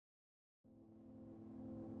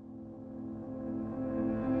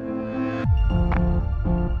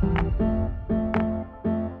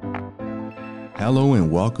Hello and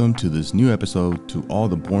welcome to this new episode to all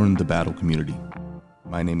the Born the Battle community.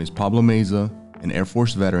 My name is Pablo Meza, an Air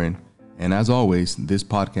Force veteran, and as always, this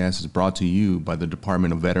podcast is brought to you by the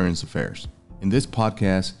Department of Veterans Affairs. In this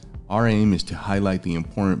podcast, our aim is to highlight the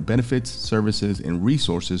important benefits, services, and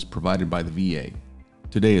resources provided by the VA.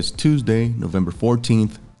 Today is Tuesday, November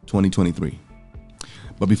 14th, 2023.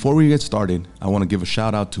 But before we get started, I want to give a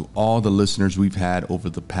shout out to all the listeners we've had over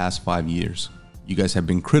the past 5 years. You guys have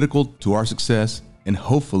been critical to our success, and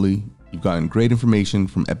hopefully you've gotten great information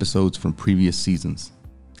from episodes from previous seasons.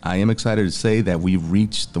 I am excited to say that we've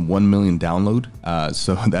reached the 1 million download,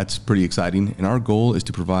 so that's pretty exciting. And our goal is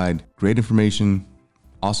to provide great information,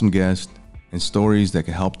 awesome guests, and stories that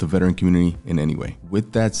can help the veteran community in any way.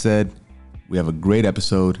 With that said, we have a great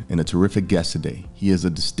episode and a terrific guest today. He is a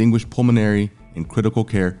distinguished pulmonary and critical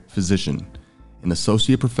care physician, an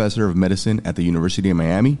associate professor of medicine at the University of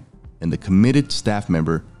Miami, and the committed staff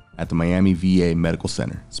member at the Miami VA Medical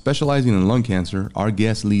Center. Specializing in lung cancer, our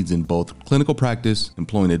guest leads in both clinical practice,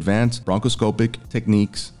 employing advanced bronchoscopic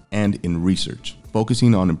techniques, and in research,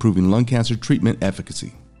 focusing on improving lung cancer treatment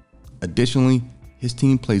efficacy. Additionally, his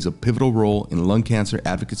team plays a pivotal role in lung cancer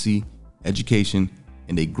advocacy, education,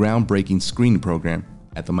 and a groundbreaking screening program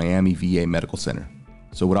at the Miami VA Medical Center.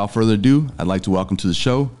 So without further ado, I'd like to welcome to the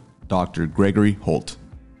show, Dr. Gregory Holt.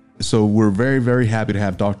 So we're very, very happy to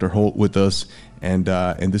have Dr. Holt with us, and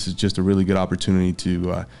this is just a really good opportunity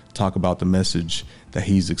to talk about the message that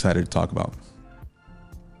he's excited to talk about.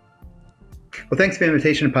 Well, thanks for the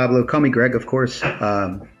invitation, Pablo. Call me Greg, of course.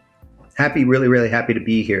 Really happy to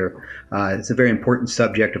be here. It's a very important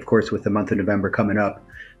subject, of course, with the month of November coming up,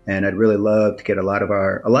 and I'd really love to get a lot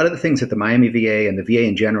of the things that the Miami VA and the VA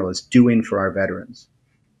in general is doing for our veterans.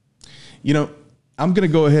 You know, I'm going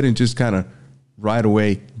to go ahead and just kind of right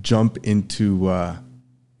away jump into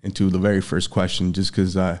the very first question, just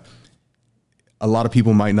because a lot of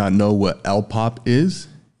people might not know what LPOP is.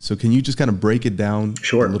 So can you just kind of break it down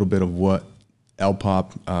Sure. A little bit of what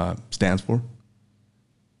LPOP stands for?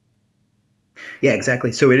 Yeah,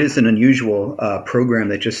 exactly. So it is an unusual program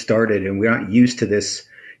that just started, and we're not used to this,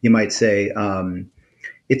 you might say.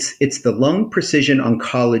 It's the Lung Precision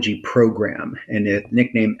Oncology Program, and it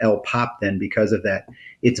nicknamed LPOP then because of that.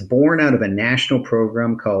 It's born out of a national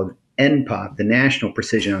program called NPOP, the National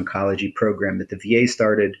Precision Oncology Program that the VA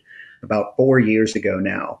started about 4 years ago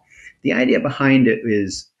now. The idea behind it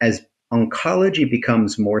is, as oncology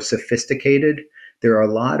becomes more sophisticated, there are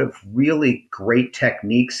a lot of really great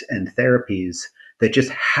techniques and therapies that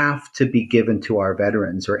just have to be given to our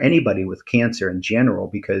veterans or anybody with cancer in general,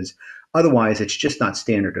 because otherwise it's just not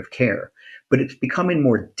standard of care. But it's becoming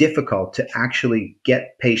more difficult to actually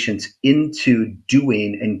get patients into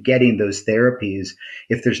doing and getting those therapies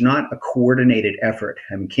if there's not a coordinated effort.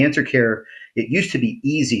 I mean, cancer care, it used to be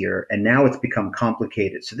easier, and now it's become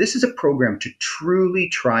complicated. So this is a program to truly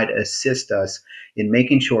try to assist us in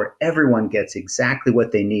making sure everyone gets exactly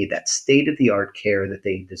what they need, that state-of-the-art care that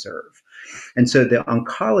they deserve. And so the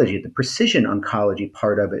oncology, the precision oncology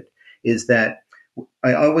part of it is that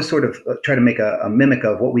I always sort of try to make a mimic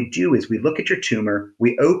of what we do is we look at your tumor,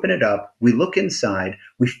 we open it up, we look inside,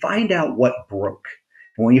 we find out what broke.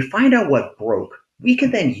 And when you find out what broke, we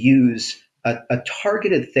can then use a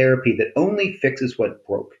targeted therapy that only fixes what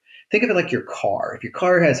broke. Think of it like your car. If your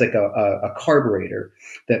car has like a carburetor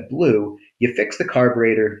that blew, you fix the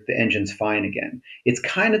carburetor, the engine's fine again. It's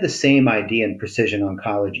kind of the same idea in precision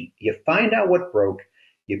oncology. You find out what broke,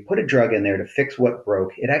 you put a drug in there to fix what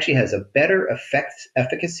broke. It actually has a better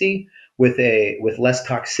efficacy with less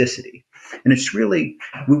toxicity. And it's really,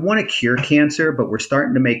 we want to cure cancer, but we're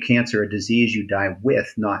starting to make cancer a disease you die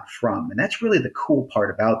with, not from. And that's really the cool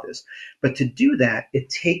part about this. But to do that, it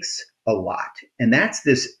takes a lot. And that's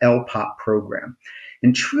this LPOP program.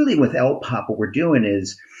 And truly with LPOP, what we're doing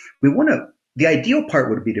is the ideal part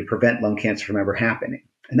would be to prevent lung cancer from ever happening.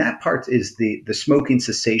 And that part is the smoking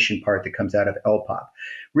cessation part that comes out of LPOP.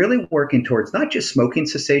 Really working towards not just smoking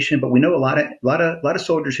cessation, but we know a lot of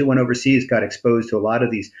soldiers who went overseas got exposed to a lot of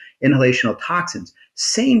these inhalational toxins.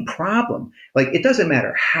 Same problem. Like, it doesn't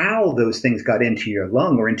matter how those things got into your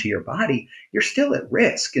lung or into your body, you're still at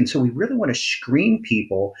risk. And so we really want to screen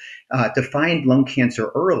people to find lung cancer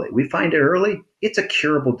early. We find it early, it's a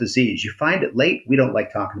curable disease. You find it late, we don't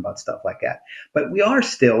like talking about stuff like that. But we are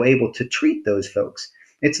still able to treat those folks.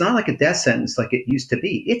 It's not like a death sentence like it used to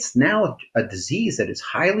be. It's now a disease that is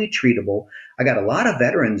highly treatable. I got a lot of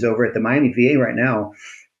veterans over at the Miami VA right now.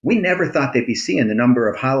 We never thought they'd be seeing the number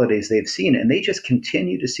of holidays they've seen, and they just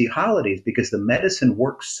continue to see holidays because the medicine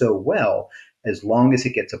works so well as long as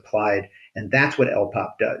it gets applied. And that's what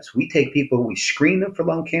LPOP does. We take people, we screen them for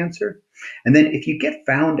lung cancer. And then if you get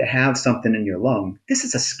found to have something in your lung, this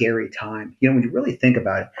is a scary time. When you really think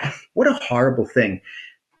about it, what a horrible thing.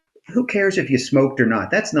 Who cares if you smoked or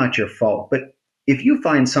not? That's not your fault. But if you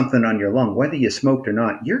find something on your lung, whether you smoked or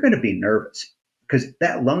not, you're going to be nervous because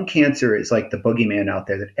that lung cancer is like the boogeyman out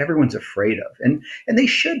there that everyone's afraid of. And they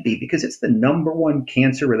should be, because it's the number one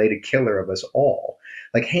cancer related killer of us all.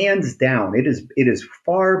 Like, hands down, it is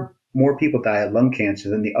far more people die of lung cancer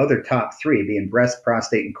than the other top three, being breast,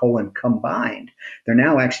 prostate, and colon combined. They're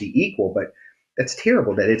now actually equal, but that's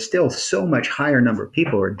terrible that it's still so much higher number of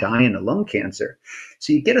people are dying of lung cancer.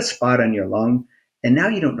 So you get a spot on your lung, and now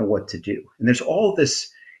you don't know what to do. And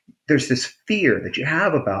there's this fear that you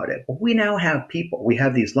have about it. But we now have people. We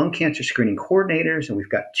have these lung cancer screening coordinators, and we've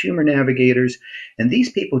got tumor navigators, and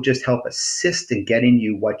these people just help assist in getting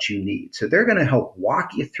you what you need. So they're going to help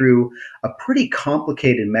walk you through a pretty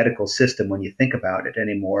complicated medical system when you think about it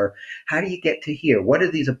anymore. How do you get to here? What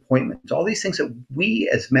are these appointments? All these things that we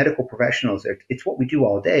as medical professionals, it's what we do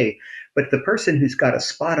all day. But the person who's got a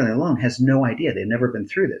spot on their lung has no idea. They've never been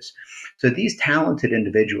through this. So these talented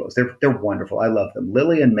individuals, they're wonderful. I love them.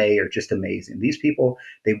 Lily and May are just amazing. These people,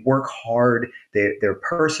 they work hard. They're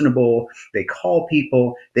personable. They call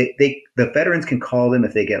people. The veterans can call them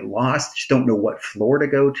if they get lost, just don't know what floor to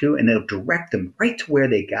go to, and they'll direct them right to where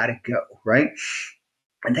they got to go, right?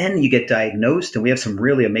 And then you get diagnosed, and we have some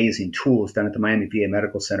really amazing tools done at the Miami VA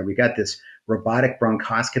Medical Center. We got this robotic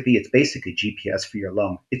bronchoscopy. It's basically GPS for your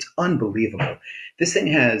lung. It's unbelievable. This thing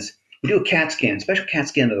we do a CAT scan, special CAT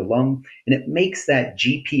scan of the lung, and it makes that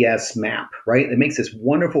GPS map, right? It makes this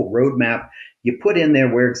wonderful road map. You put in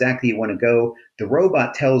there where exactly you want to go. The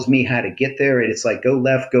robot tells me how to get there. It's like, go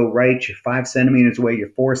left, go right. You're 5 centimeters away. You're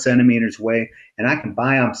 4 centimeters away. And I can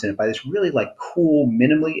biopsy it by this really like cool,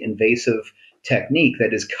 minimally invasive technique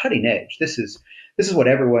that is cutting edge. This is what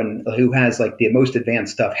everyone who has like the most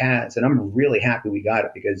advanced stuff has. And I'm really happy we got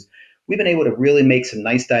it, because we've been able to really make some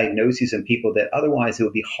nice diagnoses in people that otherwise it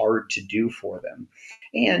would be hard to do for them.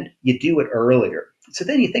 And you do it earlier. So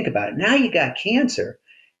then you think about it. Now you got cancer,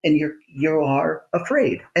 and you are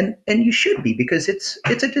afraid. And you should be, because it's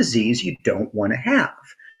a disease you don't want to have.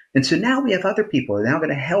 And so now we have other people who are now going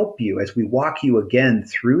to help you as we walk you again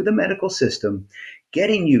through the medical system,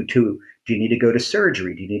 getting you to, do you need to go to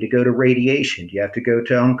surgery? Do you need to go to radiation? Do you have to go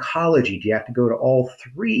to oncology? Do you have to go to all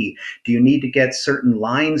three? Do you need to get certain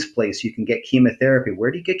lines placed so you can get chemotherapy?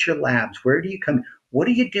 Where do you get your labs? Where do you come? What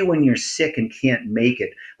do you do when you're sick and can't make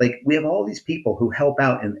it? Like, we have all these people who help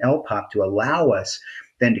out in LPOP to allow us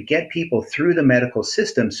then to get people through the medical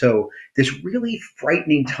system. So this really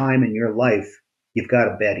frightening time in your life, you've got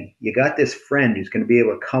a Betty. You got this friend who's going to be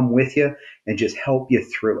able to come with you and just help you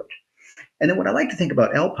through it. And then what I like to think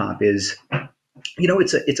about LPOP is,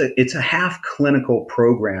 it's a half clinical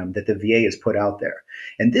program that the VA has put out there.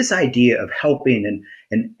 And this idea of helping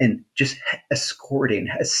and just escorting,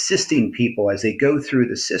 assisting people as they go through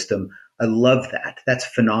the system, I love that. That's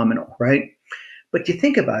phenomenal, right? But you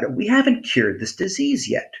think about it, we haven't cured this disease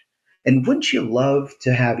yet. And wouldn't you love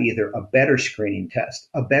to have either a better screening test,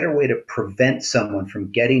 a better way to prevent someone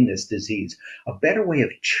from getting this disease, a better way of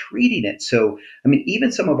treating it? So, I mean,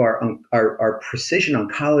 even some of our precision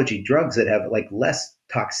oncology drugs that have like less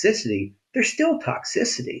toxicity, they're still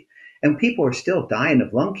toxicity, and people are still dying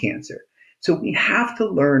of lung cancer. So we have to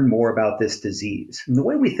learn more about this disease. And the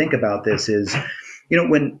way we think about this is,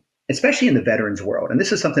 when, especially in the veterans world, and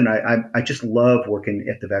this is something I just love working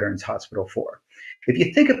at the Veterans Hospital for. If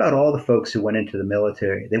you think about all the folks who went into the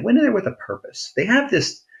military, they went in there with a purpose. They have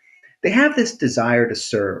this desire to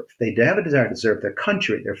serve. They have a desire to serve their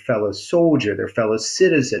country, their fellow soldier, their fellow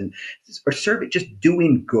citizen, or serve it, just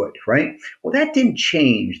doing good, right? Well, that didn't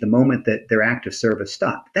change the moment that their active service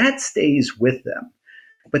stopped. That stays with them.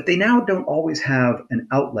 But they now don't always have an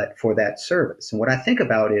outlet for that service. And what I think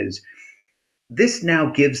about is, this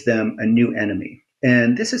now gives them a new enemy.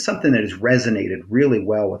 And this is something that has resonated really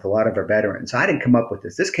well with a lot of our veterans. I didn't come up with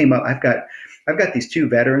this. This came up. I've got these 2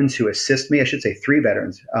 veterans who assist me. I should say 3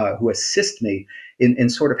 veterans who assist me in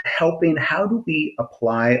sort of helping. How do we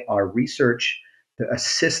apply our research to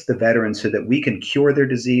assist the veterans so that we can cure their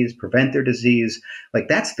disease, prevent their disease? Like,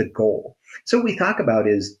 that's the goal. So what we talk about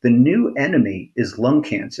is the new enemy is lung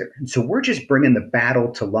cancer. And so we're just bringing the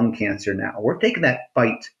battle to lung cancer now. We're taking that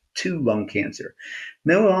fight to lung cancer.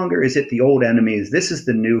 No longer is it the old enemies. This is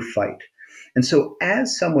the new fight. And so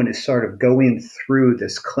as someone is sort of going through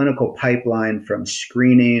this clinical pipeline from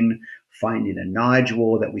screening, finding a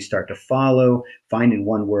nodule that we start to follow, finding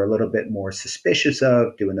one we're a little bit more suspicious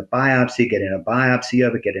of, doing the biopsy, getting a biopsy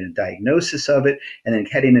of it, getting a diagnosis of it, and then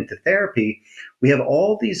heading into therapy. We have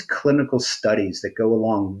all these clinical studies that go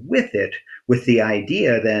along with it, with the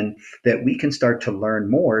idea then that we can start to learn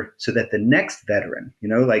more so that the next veteran,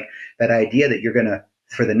 like that idea that you're going to,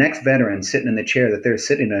 for the next veteran sitting in the chair that they're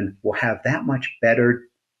sitting in, will have that much better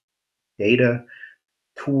data,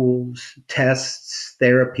 tools, tests,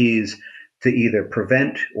 therapies to either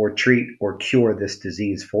prevent or treat or cure this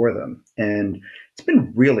disease for them. And it's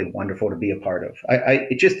been really wonderful to be a part of.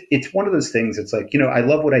 It's one of those things. It's like, I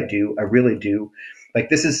love what I do. I really do. Like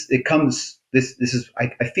this is,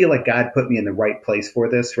 I feel like God put me in the right place for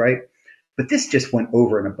this, right? But this just went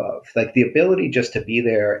over and above. Like the ability just to be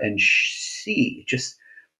there and see, just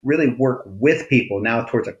really work with people now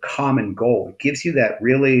towards a common goal. It gives you that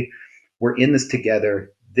really, we're in this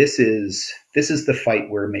together. This is the fight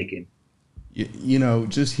we're making.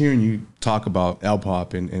 Just hearing you talk about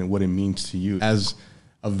LPOP and what it means to you as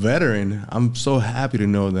a veteran, I'm so happy to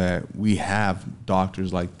know that we have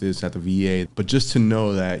doctors like this at the VA. But just to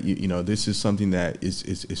know that this is something that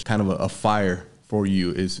is kind of a fire for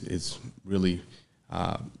you is really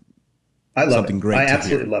I love something it. great I to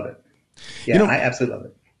absolutely hear. love it. Yeah, I absolutely love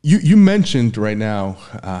it. You mentioned right now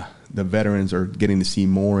the veterans are getting to see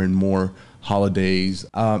more and more holidays.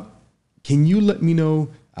 Can you let me know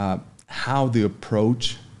how the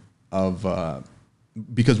approach of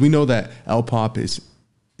because we know that LPOP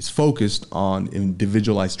is focused on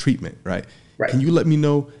individualized treatment, right? Right. Can you let me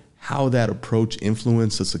know how that approach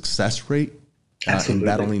influenced the success rate in Absolutely.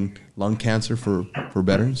 battling lung cancer for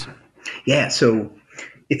veterans? Yeah. So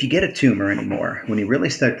if you get a tumor anymore, when you really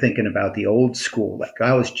start thinking about the old school, like I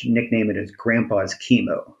always nickname it as grandpa's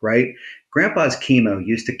chemo, right? Grandpa's chemo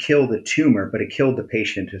used to kill the tumor, but it killed the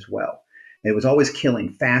patient as well. It was always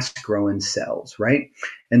killing fast growing cells, right?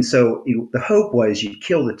 And so the hope was you'd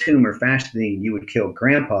kill the tumor faster than you would kill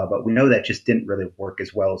grandpa, but we know that just didn't really work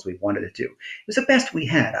as well as we wanted it to. It was the best we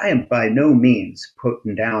had. I am by no means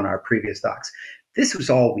putting down our previous docs. This was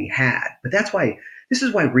all we had, but this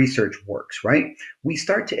is why research works, right? We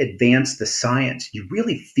start to advance the science. You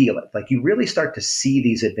really feel it. Like you really start to see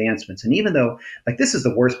these advancements. And even though, like, this is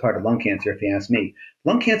the worst part of lung cancer, if you ask me,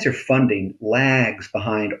 lung cancer funding lags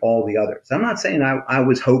behind all the others. I'm not saying I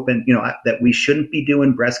was hoping, that we shouldn't be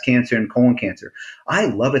doing breast cancer and colon cancer. I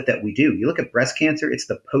love it that we do. You look at breast cancer, it's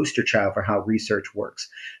the poster child for how research works.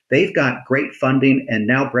 They've got great funding, and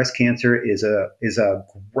now breast cancer is a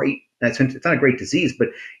great. It's not a great disease, but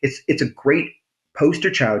it's a great poster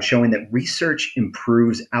child showing that research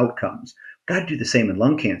improves outcomes. Got to do the same in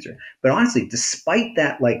lung cancer. But honestly, despite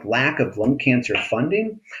that like lack of lung cancer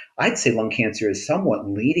funding, I'd say lung cancer is somewhat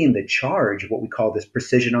leading the charge of what we call this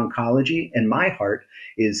precision oncology. And my heart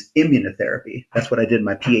is immunotherapy. That's what I did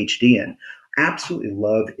my PhD in. Absolutely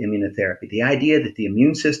love immunotherapy. The idea that the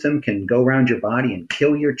immune system can go around your body and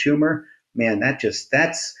kill your tumor, man, it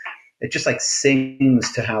just like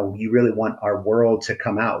sings to how you really want our world to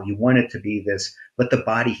come out. You want it to be this, let the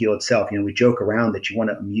body heal itself. We joke around that you want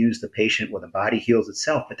to amuse the patient while the body heals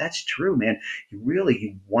itself, but that's true, man. You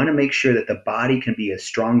want to make sure that the body can be as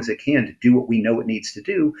strong as it can to do what we know it needs to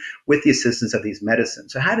do with the assistance of these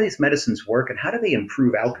medicines. So how do these medicines work and how do they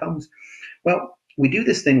improve outcomes? Well, we do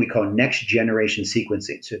this thing we call next generation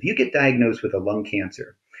sequencing. So if you get diagnosed with a lung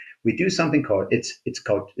cancer, we do something called it's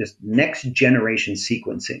called this next generation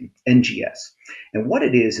sequencing, NGS. And what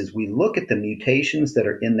it is we look at the mutations that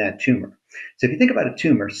are in that tumor. So if you think about a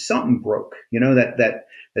tumor, something broke. That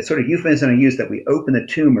sort of euphemism I use, that we open the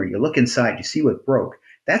tumor, you look inside, you see what broke.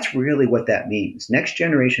 That's really what that means. Next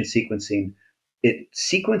generation sequencing, it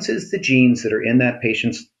sequences the genes that are in that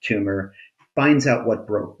patient's tumor, finds out what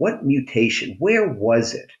broke, what mutation, where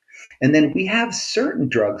was it? And then we have certain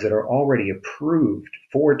drugs that are already approved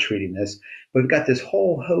for treating this, but we've got this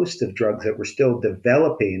whole host of drugs that we're still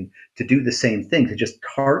developing to do the same thing, to just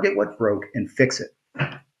target what broke and fix it.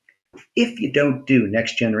 If you don't do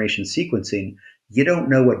next generation sequencing, you don't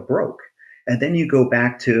know what broke. And then you go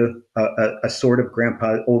back to a sort of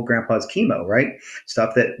old grandpa's chemo, right?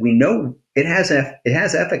 Stuff that we know it has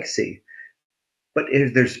efficacy, but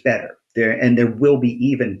there's better there, and there will be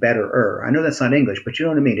even better. I know that's not English, but you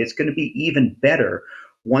know what I mean. It's going to be even better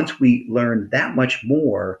once we learn that much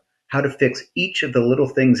more how to fix each of the little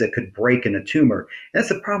things that could break in a tumor. And that's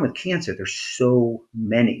the problem with cancer. There's so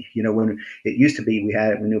many. When it used to be, we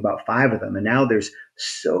knew about 5 of them, and now there's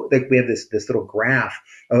we have this little graph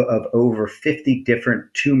of over 50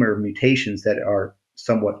 different tumor mutations that are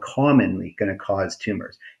somewhat commonly going to cause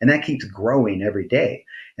tumors, and that keeps growing every day.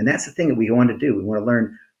 And that's the thing that we want to do. We want to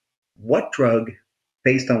learn what drug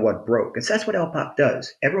based on what broke. And so that's what LPOP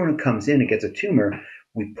does. Everyone who comes in and gets a tumor,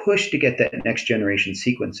 we push to get that next generation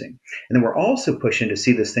sequencing. And then we're also pushing to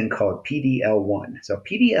see this thing called PDL1. So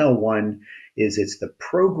PDL1 it's the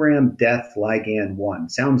program death ligand 1.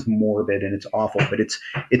 Sounds morbid and it's awful, but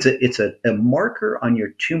it's a marker on your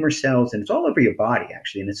tumor cells, and it's all over your body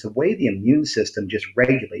actually, and it's the way the immune system just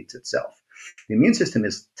regulates itself. The immune system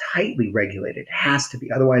is tightly regulated. It has to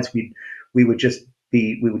be. Otherwise we would just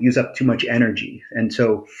we would use up too much energy. And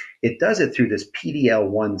so it does it through this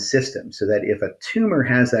PDL1 system, so that if a tumor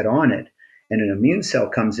has that on it and an immune cell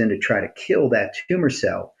comes in to try to kill that tumor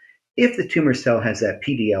cell, if the tumor cell has that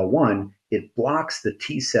PDL1, it blocks the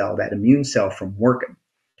T cell, that immune cell, from working.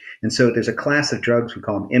 And so there's a class of drugs, we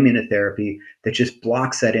call them immunotherapy, that just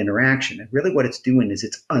blocks that interaction. And really what it's doing is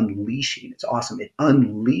it's unleashing. It's awesome. It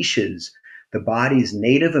unleashes the body's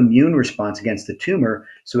native immune response against the tumor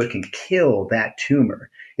so it can kill that tumor.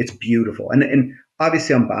 It's beautiful. And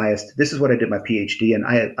obviously I'm biased. This is what I did my PhD,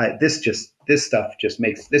 and this stuff just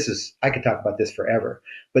makes I could talk about this forever.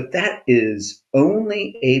 But that is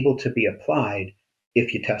only able to be applied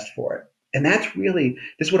if you test for it. And this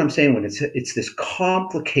is what I'm saying when it's this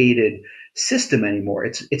complicated system anymore.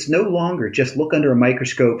 It's no longer just look under a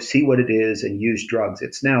microscope, see what it is, and use drugs.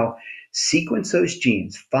 It's now sequence those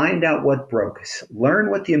genes, find out what broke, learn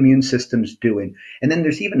what the immune system's doing. And then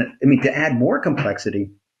there's even, to add more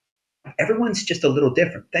complexity, everyone's just a little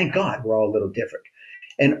different. Thank God we're all a little different.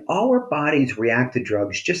 And our bodies react to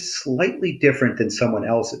drugs just slightly different than someone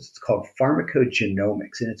else's. It's called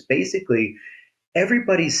pharmacogenomics. And it's basically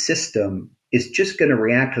everybody's system is just going to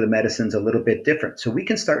react to the medicines a little bit different. So we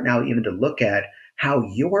can start now even to look at how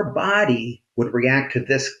your body would react to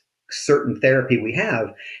this certain therapy we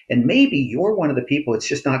have. And maybe you're one of the people it's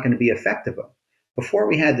just not going to be effective of. Before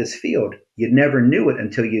we had this field, you never knew it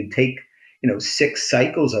until you'd take 6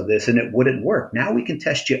 cycles of this and it wouldn't work. Now we can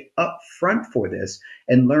test you up front for this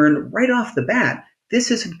and learn right off the bat, this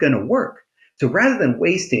isn't going to work. So rather than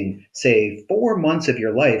wasting, say, 4 months of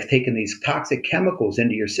your life taking these toxic chemicals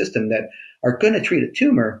into your system that are going to treat a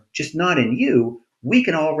tumor, just not in you, we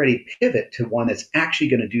can already pivot to one that's actually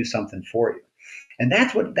going to do something for you. And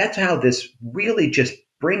that's how this really just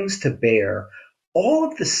brings to bear all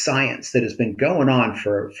of the science that has been going on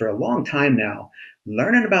for a long time now,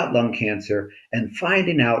 learning about lung cancer and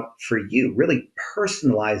finding out for you, really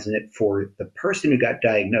personalizing it for the person who got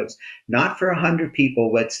diagnosed, not for 100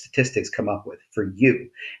 people what statistics come up with, for you.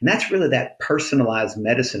 And that's really that personalized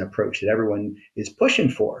medicine approach that everyone is pushing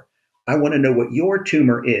for. I want to know what your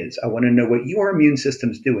tumor is. I want to know what your immune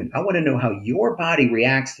system's doing. I want to know how your body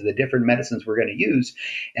reacts to the different medicines we're going to use.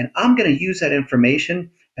 And I'm going to use that information,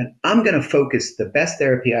 and I'm going to focus the best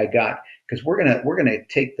therapy I got, because we're going to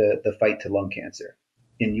take the fight to lung cancer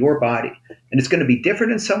in your body. And it's going to be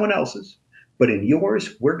different than someone else's, but in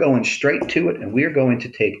yours, we're going straight to it, and we're going to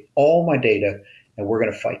take all my data and we're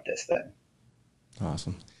going to fight this thing.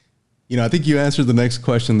 Awesome. I think you answered the next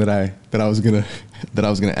question that I was gonna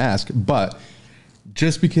ask, but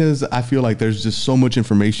just because I feel like there's just so much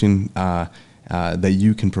information that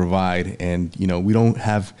you can provide, and we don't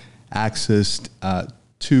have access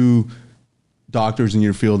to doctors in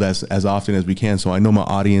your field as often as we can. So I know my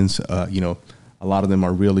audience, a lot of them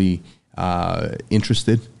are really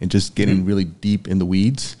interested in just getting really deep in the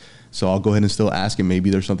weeds. So I'll go ahead and still ask, and maybe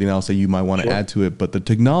there's something else that you might want to add to it. But the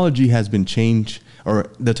technology has been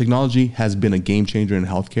a game changer in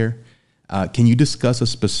healthcare. Can you discuss a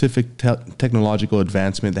specific technological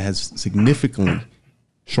advancement that has significantly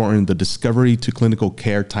shortened the discovery to clinical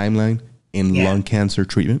care timeline in lung cancer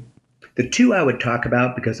treatment? The two I would talk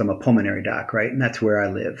about, because I'm a pulmonary doc, right, and that's where I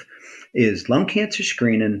live, is lung cancer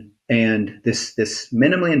screening and this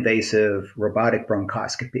minimally invasive robotic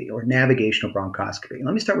bronchoscopy or navigational bronchoscopy.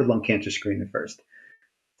 Let me start with lung cancer screening first.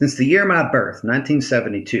 Since the year of my birth,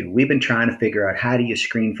 1972, we've been trying to figure out how do you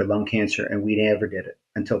screen for lung cancer, and we never did it.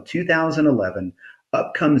 Until 2011,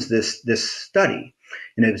 up comes this study,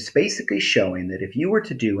 and it was basically showing that if you were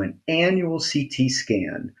to do an annual CT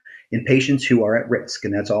scan in patients who are at risk,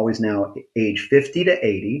 and that's always now age 50 to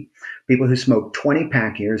 80, people who smoke 20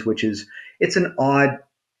 pack years, it's an odd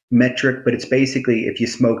metric, but it's basically if you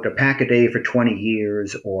smoked a pack a day for 20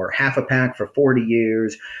 years, or half a pack for 40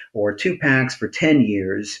 years, or 2 packs for 10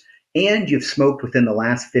 years, and you've smoked within the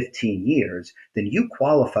last 15 years, then you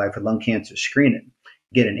qualify for lung cancer screening.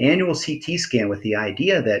 Get an annual CT scan with the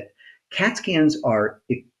idea that CAT scans are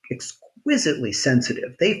exquisitely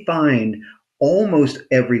sensitive. They find almost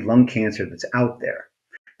every lung cancer that's out there.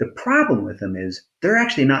 The problem with them is they're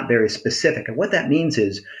actually not very specific. And what that means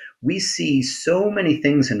is we see so many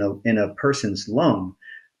things in a person's lung,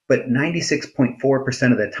 but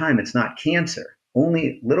 96.4% of the time it's not cancer.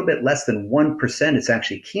 only a little bit less than 1% is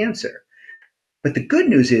actually cancer. But the good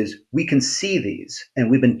news is we can see these, and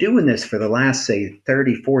we've been doing this for the last, say,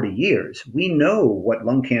 30, 40 years. We know what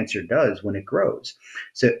lung cancer does when it grows.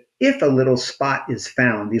 So if a little spot is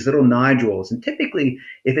found, these little nodules, and typically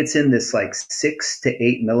if it's in this like 6 to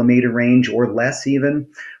 8 millimeter range or less even,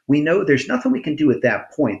 we know there's nothing we can do at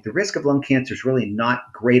that point. The risk of lung cancer is really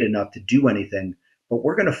not great enough to do anything, but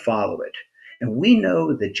we're going to follow it. And we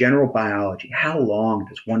know the general biology. How long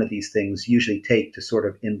does one of these things usually take to sort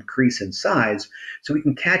of increase in size? So we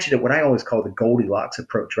can catch it at what I always call the Goldilocks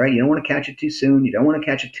approach, right? You don't want to catch it too soon. You don't want to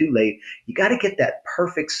catch it too late. You got to get that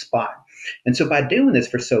perfect spot. And so by doing this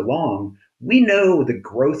for so long, we know the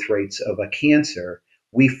growth rates of a cancer.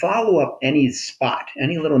 We follow up any spot,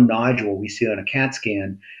 any little nodule we see on a CAT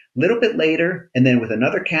scan a little bit later, and then with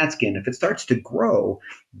another CAT scan, if it starts to grow,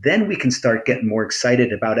 then we can start getting more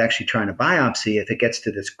excited about actually trying to biopsy if it gets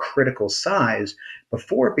to this critical size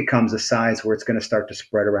before it becomes a size where it's going to start to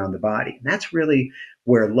spread around the body. And that's really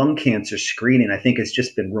where lung cancer screening, I think, has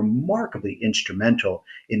just been remarkably instrumental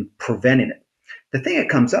in preventing it. The thing that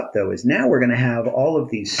comes up, though, is now we're going to have all of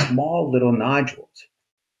these small little nodules.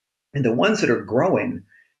 And the ones that are growing,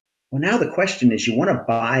 well, now the question is you want to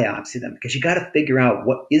biopsy them because you got to figure out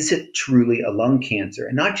what is it truly a lung cancer,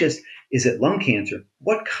 and not just is it lung cancer,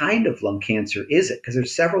 what kind of lung cancer is it? Because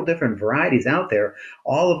there's several different varieties out there,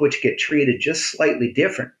 all of which get treated just slightly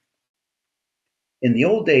different. In the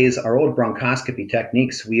old days, our old bronchoscopy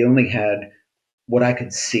techniques, we only had what I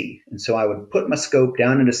could see. And so I would put my scope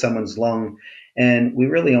down into someone's lung, and we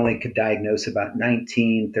really only could diagnose about 31%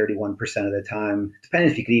 of the time, depending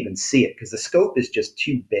if you could even see it, because the scope is just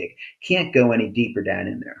too big. Can't go any deeper down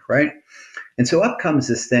in there, right? And so up comes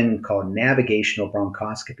this thing called navigational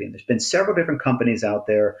bronchoscopy. And there's been several different companies out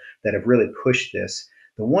there that have really pushed this.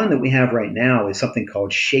 The one that we have right now is something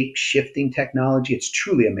called shape shifting technology. It's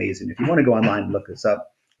truly amazing. If you want to go online and look this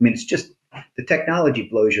up, I mean, it's just the technology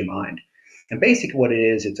blows your mind. And basically what it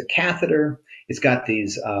is, it's a catheter. It's got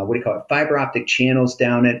these, what do you call it, fiber optic channels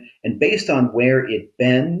down it. And based on where it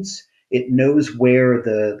bends, it knows where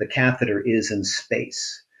the catheter is in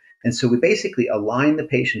space. And so we basically align the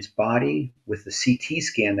patient's body with the CT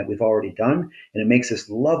scan that we've already done, and it makes this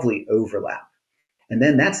lovely overlap. And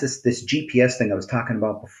then that's this GPS thing I was talking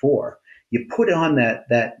about before. You put on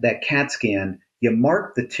that CAT scan, you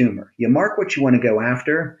mark the tumor, you mark what you want to go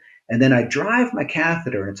after, and then I drive my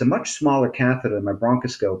catheter, and it's a much smaller catheter than my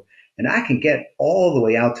bronchoscope, and I can get all the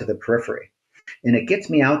way out to the periphery. And it gets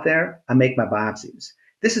me out there, I make my biopsies.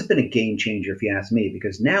 This has been a game changer, if you ask me,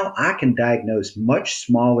 because now I can diagnose much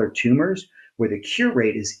smaller tumors where the cure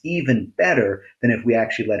rate is even better than if we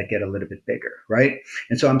actually let it get a little bit bigger, right?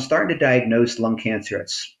 And so I'm starting to diagnose lung cancer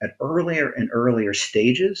at earlier and earlier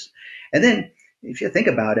stages. And then if you think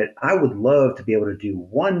about it, I would love to be able to do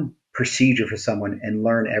one procedure for someone and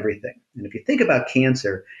learn everything. And if you think about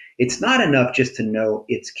cancer, it's not enough just to know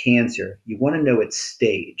it's cancer. You want to know its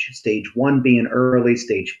stage 1 being early,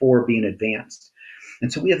 stage 4 being advanced.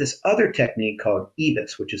 And so we have this other technique called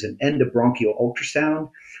EBUS, which is an endobronchial ultrasound,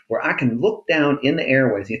 where I can look down in the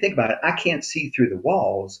airways. And you think about it, I can't see through the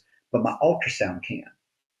walls, but my ultrasound can.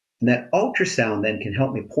 And that ultrasound then can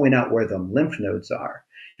help me point out where the lymph nodes are.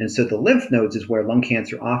 And so the lymph nodes is where lung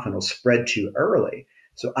cancer often will spread to early.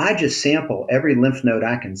 So I just sample every lymph node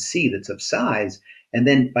I can see that's of size. And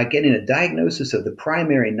then by getting a diagnosis of the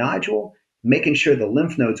primary nodule, making sure the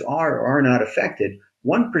lymph nodes are or are not affected,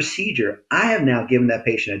 one procedure, I have now given that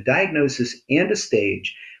patient a diagnosis and a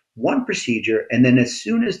stage, one procedure, and then as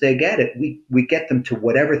soon as they get it, we get them to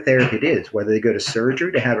whatever therapy it is, whether they go to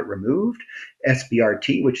surgery to have it removed,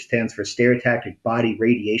 SBRT, which stands for stereotactic body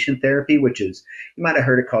radiation therapy, which is, you might have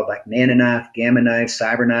heard it called like nanoknife, gamma knife,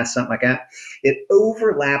 cyberknife, something like that. It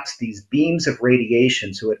overlaps these beams of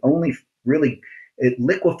radiation, so it only really, it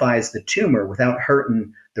liquefies the tumor without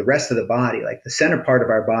hurting the rest of the body. Like the center part of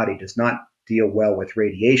our body does not deal well with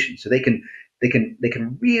radiation. So they can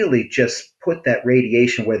really just put that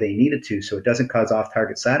radiation where they need it to, so it doesn't cause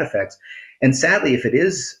off-target side effects. And sadly, if it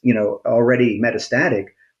is, already metastatic,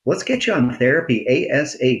 let's get you on therapy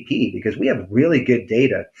ASAP, because we have really good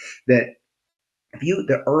data that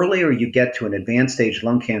the earlier you get to an advanced stage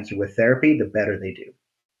lung cancer with therapy, the better they do.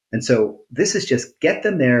 And so this is just get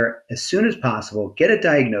them there as soon as possible, get a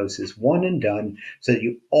diagnosis, one and done, so that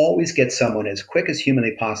you always get someone as quick as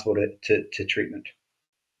humanly possible to treatment.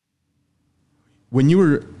 When you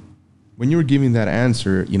were giving that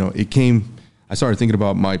answer, I started thinking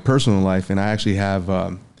about my personal life, and I actually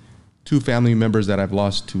have 2 family members that I've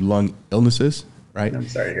lost to lung illnesses, right? I'm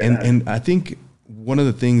sorry to hear that. And I think one of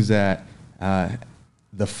the things that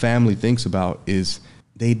the family thinks about is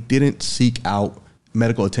they didn't seek out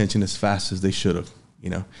medical attention as fast as they should have, you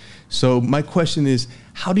know? So my question is,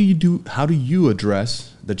 how do you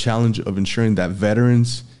address the challenge of ensuring that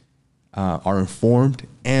veterans are informed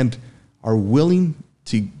and are willing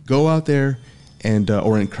to go out there and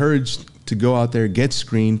or encouraged to go out there, get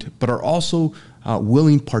screened, but are also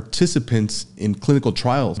willing participants in clinical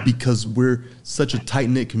trials? Because we're such a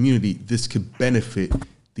tight-knit community, this could benefit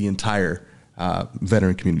the entire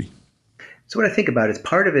veteran community. So what I think about is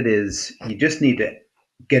part of it is you just need to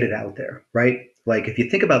get it out there, right? Like if you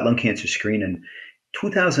think about lung cancer screening,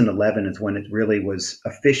 2011 is when it really was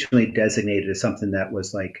officially designated as something that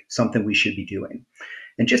was like something we should be doing.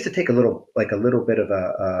 And just to take a little bit of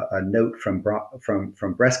a note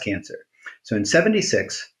from breast cancer. So in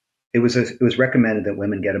 '76, it was recommended that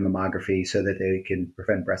women get a mammography so that they can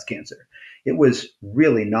prevent breast cancer. It was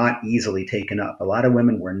really not easily taken up. A lot of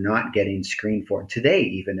women were not getting screened for it. Today,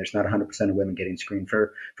 even there's not 100% of women getting screened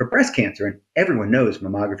for breast cancer, and everyone knows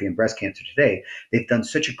mammography and breast cancer today. They've done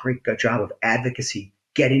such a great job of advocacy,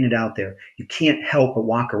 getting it out there. You can't help but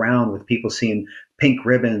walk around with people seeing pink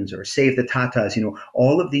ribbons or save the tatas,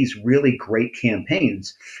 all of these really great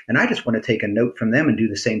campaigns. And I just want to take a note from them and do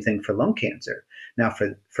the same thing for lung cancer. Now,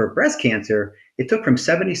 for breast cancer, it took from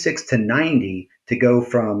 76 to 90 to go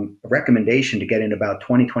from a recommendation to getting about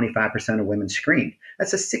 20-25% of women screened.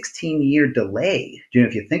 That's a 16-year delay,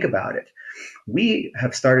 if you think about it. We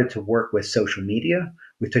have started to work with social media.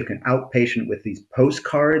 We took an outpatient with these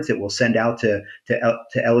postcards that we'll send out to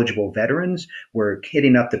eligible veterans. We're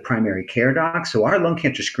hitting up the primary care docs. So our lung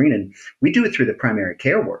cancer screening, we do it through the primary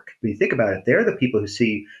care work. When you think about it, they're the people who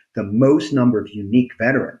see the most number of unique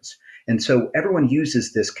veterans. And so everyone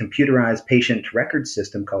uses this computerized patient record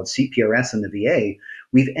system called CPRS in the VA.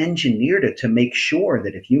 We've engineered it to make sure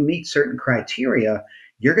that if you meet certain criteria,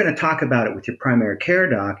 you're going to talk about it with your primary care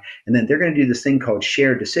doc, and then they're going to do this thing called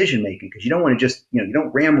shared decision making, because you don't want to just, you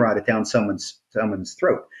don't ramrod it down someone's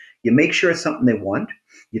throat. You make sure it's something they want.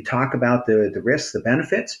 You talk about the risks, the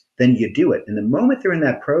benefits, then you do it. And the moment they're in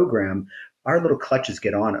that program, our little clutches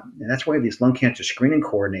get on them. And that's why we have these lung cancer screening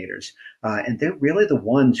coordinators. And they're really the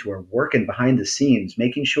ones who are working behind the scenes,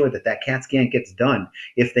 making sure that CAT scan gets done.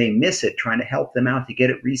 If they miss it, trying to help them out to get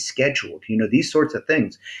it rescheduled. These sorts of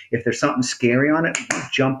things. If there's something scary on it, we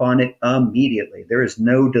jump on it immediately. There is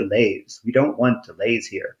no delays. We don't want delays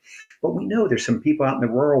here. But we know there's some people out in the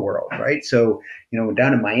rural world, right? So,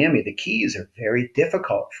 down in Miami, the Keys are very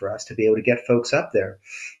difficult for us to be able to get folks up there.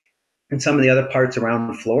 And some of the other parts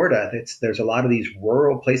around Florida, there's a lot of these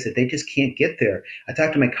rural places they just can't get there. I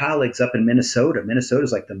talked to my colleagues up in Minnesota. Minnesota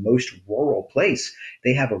is like the most rural place.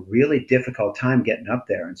 They have a really difficult time getting up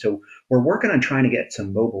there. And so we're working on trying to get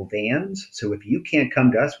some mobile vans. So if you can't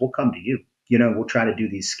come to us, we'll come to you. We'll try to do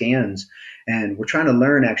these scans, and we're trying to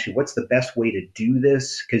learn actually what's the best way to do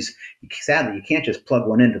this, because sadly you can't just plug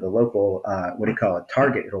one into the local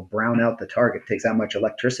target. It'll brown out the target. It takes that much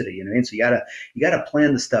electricity, and so you gotta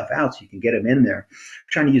plan the stuff out so you can get them in there.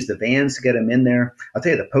 We're trying to use the vans to get them in there. I'll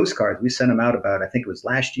tell you, the postcards, we sent them out about, I think it was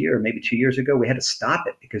last year or maybe 2 years ago. We had to stop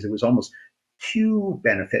it because it was almost too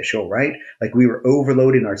beneficial, right? Like we were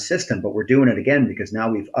overloading our system, but we're doing it again because now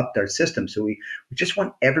we've upped our system. So we just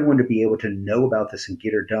want everyone to be able to know about this and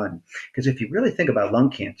get her done. Because if you really think about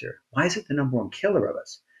lung cancer, why is it the number one killer of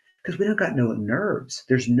us? Because we don't got no nerves.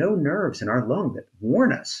 There's no nerves in our lung that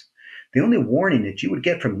warn us. The only warning that you would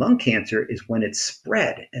get from lung cancer is when it's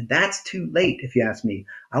spread. And that's too late, if you ask me.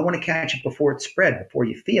 I want to catch it before it's spread, before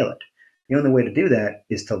you feel it. The only way to do that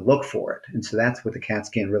is to look for it. And so that's what the CAT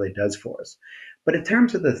scan really does for us. But in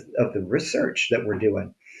terms of the research that we're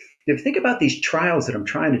doing, if you think about these trials that I'm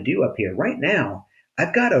trying to do up here right now,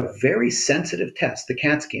 I've got a very sensitive test, the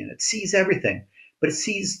CAT scan. It sees everything, but it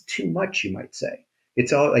sees too much, you might say.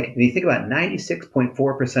 It's all like, when you think about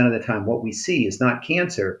 96.4% of the time, what we see is not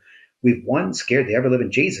cancer. We've, one, scared the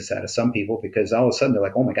ever-living Jesus out of some people because all of a sudden they're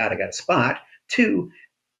like, oh my God, I got a spot. Two,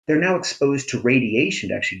 they're now exposed to radiation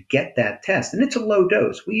to actually get that test. And it's a low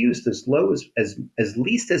dose. We use as low as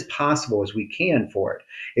least as possible as we can for it.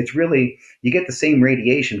 It's really, you get the same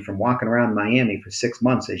radiation from walking around Miami for 6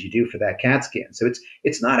 months as you do for that CAT scan. So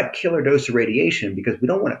it's not a killer dose of radiation because we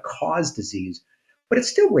don't want to cause disease, but it's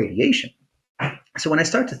still radiation. So when I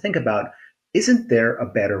start to think about, isn't there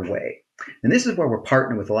a better way? And this is where we're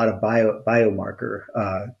partnering with a lot of biomarker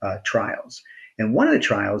trials. And one of the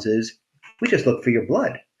trials is we just look for your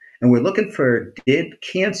blood. And we're looking for,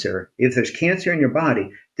 if there's cancer in your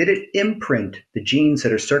body, did it imprint the genes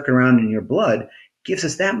that are circling around in your blood? Gives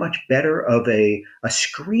us that much better of a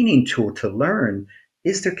screening tool to learn,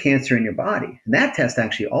 is there cancer in your body? And that test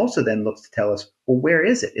actually also then looks to tell us, well, where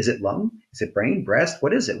is it? Is it lung? Is it brain, breast?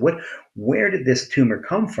 What is it? Where did this tumor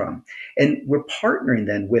come from? And we're partnering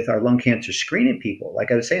then with our lung cancer screening people.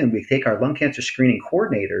 Like I was saying, we take our lung cancer screening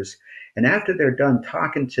coordinators, and after they're done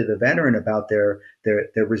talking to the veteran about their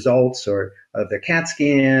results or of their CAT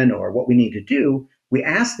scan or what we need to do, we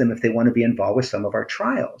ask them if they want to be involved with some of our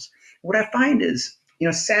trials. What I find is,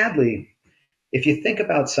 sadly, if you think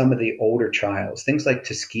about some of the older trials, things like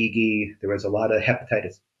Tuskegee, there was a lot of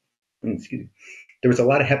hepatitis. Excuse me. There was a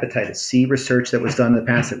lot of hepatitis C research that was done in the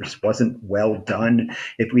past that just wasn't well done.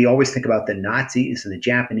 If we always think about the Nazis and the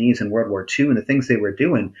Japanese in World War II and the things they were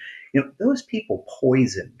doing, those people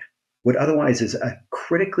poisoned what otherwise is a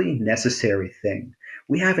critically necessary thing.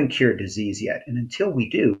 We haven't cured disease yet, and until we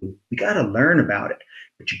do, we got to learn about it.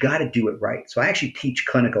 But you got to do it right. So I actually teach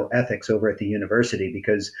clinical ethics over at the university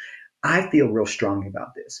because I feel real strongly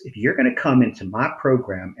about this. If you're going to come into my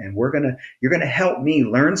program and you're going to help me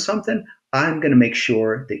learn something, I'm going to make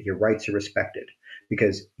sure that your rights are respected,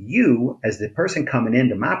 because you, as the person coming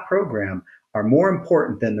into my program, are more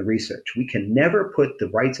important than the research. We can never put the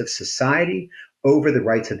rights of society over the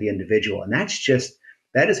rights of the individual. And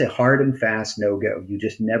that is a hard and fast no-go. You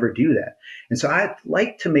just never do that. And so I'd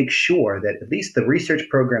like to make sure that at least the research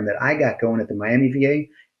program that I got going at the Miami VA,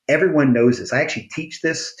 everyone knows this. I actually teach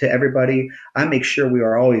this to everybody. I make sure we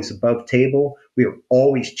are always above table. We are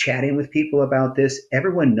always chatting with people about this.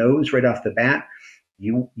 Everyone knows right off the bat.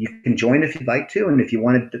 You can join if you'd like to, and if you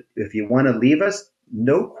want to leave us,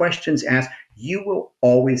 no questions asked. You will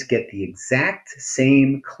always get the exact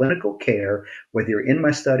same clinical care, whether you're in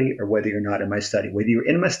my study or whether you're not in my study. Whether you're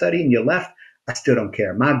in my study and you left, I still don't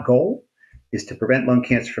care. My goal is to prevent lung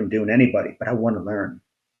cancer from doing anybody, but I want to learn.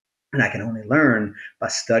 And I can only learn by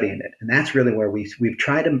studying it. And that's really where we've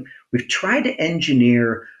tried to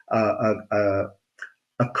engineer a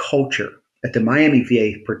culture at the Miami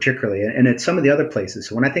VA particularly, and at some of the other places.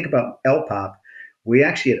 So when I think about LPOP, we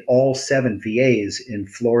actually had all 7 VAs in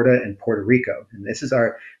Florida and Puerto Rico. And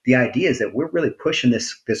the idea is that we're really pushing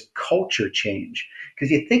this culture change.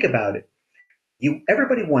 Because you think about it,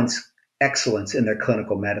 everybody wants excellence in their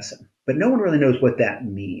clinical medicine, but no one really knows what that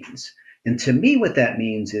means. And to me, what that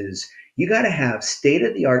means is you got to have state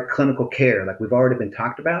of the art clinical care, like we've already been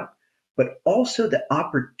talked about, but also the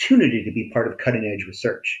opportunity to be part of cutting edge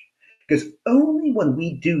research. Because only when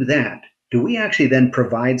we do that do we actually then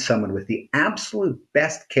provide someone with the absolute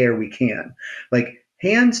best care we can. Like,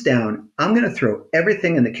 hands down, I'm going to throw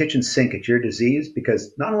everything in the kitchen sink at your disease,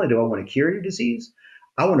 because not only do I want to cure your disease,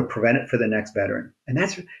 I want to prevent it for the next veteran. And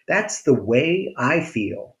that's the way I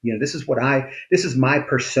feel. This is my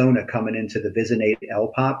persona coming into the Visinate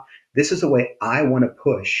LPOP. This is the way I want to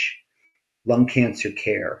push lung cancer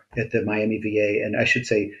care at the Miami VA, and I should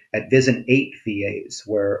say at Visin 8 VAs,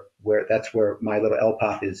 where that's where my little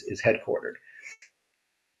LPOP is headquartered.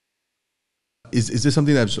 Is this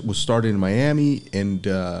something that was started in Miami, and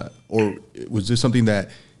or was this something that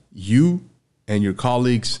you and your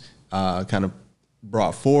colleagues kind of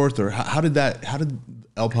brought forth, or how did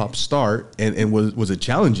LPOP start, and was it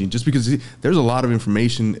challenging? Just because there's a lot of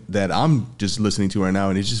information that I'm just listening to right now,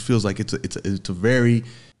 and it just feels like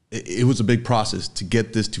it was a big process to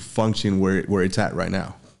get this to function where it's at right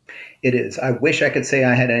now. It is. I wish I could say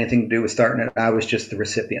I had anything to do with starting it. I was just the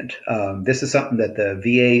recipient. This is something that the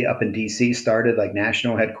VA up in DC started, like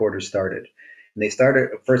national headquarters started. And they started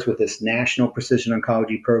first with this national precision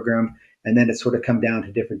oncology program, and then it's sort of come down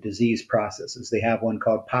to different disease processes. They have one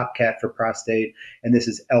called PopCat for prostate, and this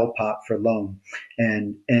is LPOP for lung.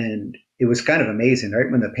 And it was kind of amazing.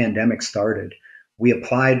 Right when the pandemic started, we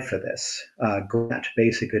applied for this grant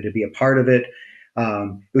basically to be a part of it.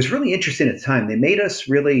 It was really interesting at the time. They made us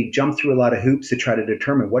really jump through a lot of hoops to try to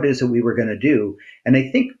determine what is it we were going to do. And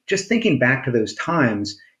I think just thinking back to those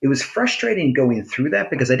times, it was frustrating going through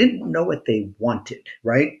that because I didn't know what they wanted,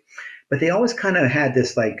 right? But they always kind of had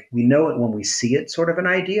this, like, we know it when we see it sort of an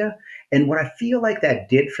idea. And what I feel like that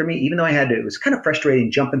did for me, even though it was kind of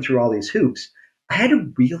frustrating jumping through all these hoops, I had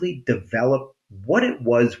to really develop what it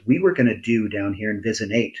was we were going to do down here in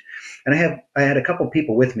Visin 8. And I had a couple of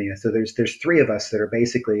people with me. So there's 3 of us that are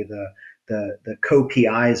basically the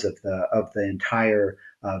co-PIs of the entire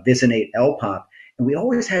Visin 8 LPOP. And we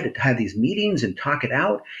always had to have these meetings and talk it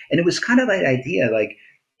out. And it was kind of that idea, like,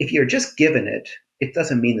 if you're just given it, it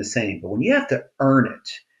doesn't mean the same. But when you have to earn it,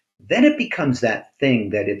 then it becomes that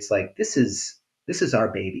thing that it's like, this is our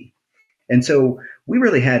baby. And so we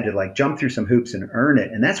really had to, like, jump through some hoops and earn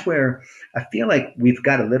it. And that's where I feel like we've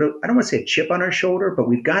got a little, I don't want to say a chip on our shoulder, but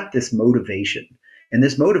we've got this motivation. And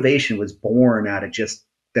this motivation was born out of just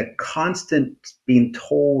the constant being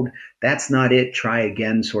told that's not it, try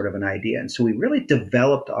again sort of an idea. And so we really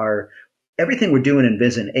developed our everything we're doing in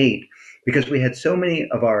Vision 8 because we had so many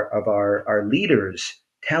of our leaders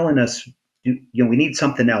telling us, we need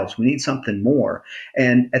something else, we need something more.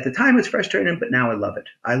 And at the time, it's frustrating, but now I love it.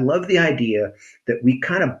 I love the idea that we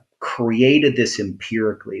kind of created this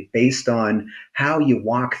empirically based on how you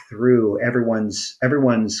walk through everyone's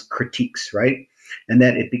critiques, right? And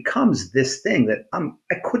that it becomes this thing that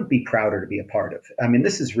I couldn't be prouder to be a part of. I mean,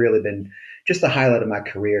 this has really been just the highlight of my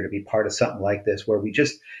career to be part of something like this, where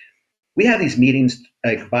we have these meetings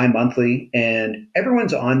like bi-monthly and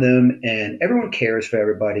everyone's on them and everyone cares for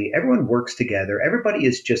everybody. Everyone works together. Everybody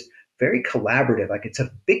is just very collaborative. Like it's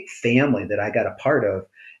a big family that I got a part of.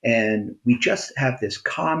 And we just have this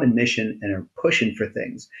common mission and are pushing for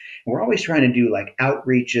things. And we're always trying to do like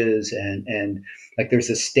outreaches and like there's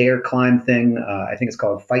a stair climb thing. I think it's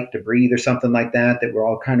called Fight to Breathe or something like that, that we're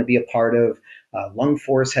all kind of be a part of. Lung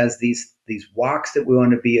Force has these walks that we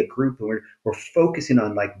want to be a group, and we're focusing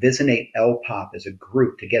on like Visinate LPOP as a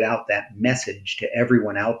group to get out that message to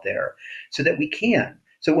everyone out there, so that we can.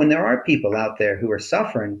 So when there are people out there who are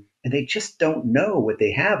suffering and they just don't know what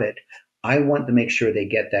they have it, I want to make sure they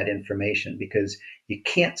get that information because you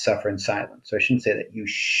can't suffer in silence. So I shouldn't say that you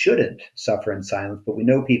shouldn't suffer in silence, but we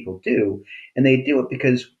know people do, and they do it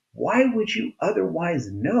because why would you otherwise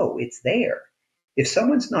know it's there? If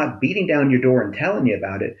someone's not beating down your door and telling you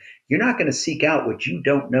about it, you're not going to seek out what you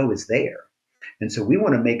don't know is there. And so we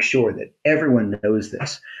want to make sure that everyone knows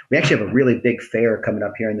this. We actually have a really big fair coming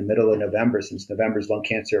up here in the middle of November, since November's Lung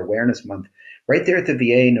Cancer Awareness Month. Right there at the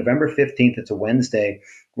VA, November 15th, it's a Wednesday.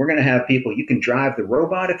 We're going to have people, you can drive the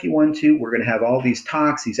robot if you want to. We're going to have all these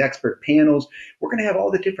talks, these expert panels. We're going to have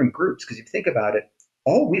all the different groups because if you think about it,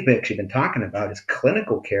 all we've actually been talking about is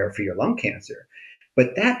clinical care for your lung cancer.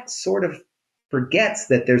 But that sort of forgets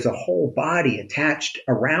that there's a whole body attached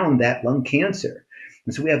around that lung cancer.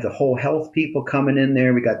 And so we have the whole health people coming in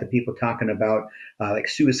there. We got the people talking about like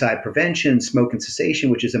suicide prevention, smoking cessation,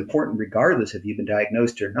 which is important regardless if you've been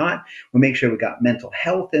diagnosed or not. We make sure we got mental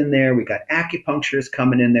health in there. We got acupuncturists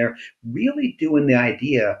coming in there, really doing the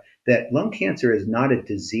idea that lung cancer is not a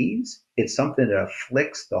disease. It's something that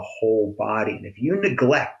afflicts the whole body. And if you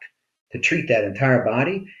neglect to treat that entire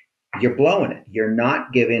body, you're blowing it. You're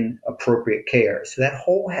not giving appropriate care. So that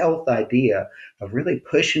whole health idea of really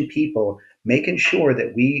pushing people, making sure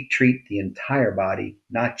that we treat the entire body,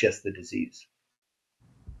 not just the disease.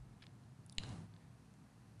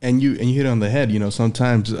 And you hit on the head. You know,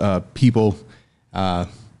 sometimes people uh,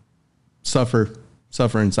 suffer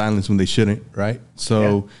suffer in silence when they shouldn't, right? Yeah.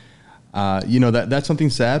 So you know, that's something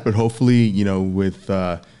sad, but hopefully, you know, with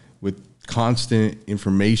constant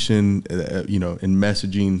information, you know, and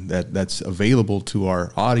messaging that's available to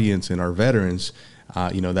our audience and our veterans,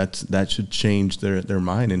 you know, that should change their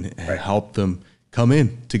mind and Right. help them come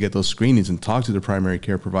in to get those screenings and talk to their primary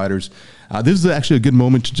care providers. This is actually a good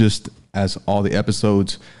moment to just, as all the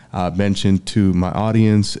episodes mentioned to my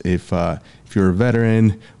audience, if you're a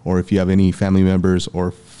veteran or if you have any family members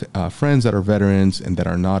or friends that are veterans and that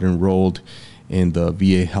are not enrolled in the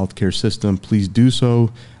VA healthcare system, please do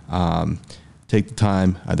so. Take the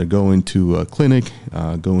time, either go into a clinic,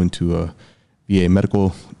 go into a VA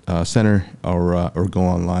medical center, or go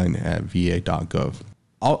online at va.gov.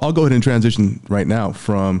 I'll go ahead and transition right now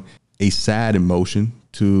from a sad emotion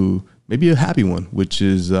to maybe a happy one, which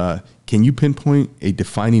is, can you pinpoint a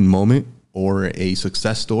defining moment or a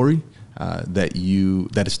success story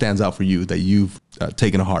that stands out for you that you've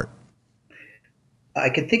taken to heart? I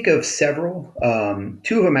can think of several.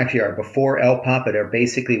 Two of them actually are before LPOP, but are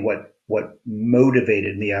basically what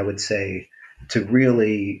motivated me, I would say, to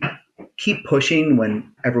really keep pushing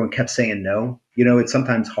when everyone kept saying no. You know, it's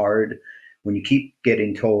sometimes hard when you keep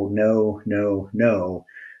getting told no, no, no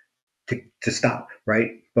to stop, right?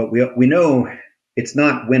 But we know it's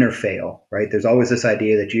not win or fail, right? There's always this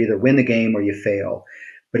idea that you either win the game or you fail,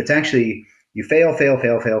 but it's actually you fail, fail,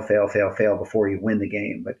 fail, fail, fail, fail, fail before you win the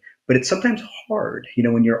game. But it's sometimes hard, you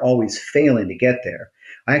know, when you're always failing to get there.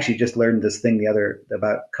 I actually just learned this thing the other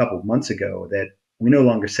about a couple of months ago that we no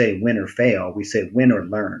longer say win or fail, we say win or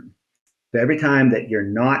learn. So every time that you're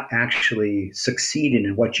not actually succeeding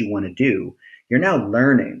in what you want to do, you're now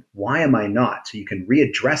learning, why am I not? So you can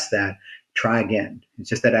readdress that, try again. It's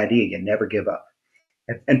just that idea, you never give up.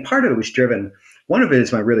 And part of it was driven, one of it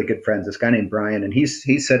is my really good friends, this guy named Brian, and he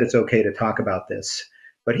said it's okay to talk about this.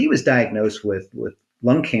 But he was diagnosed with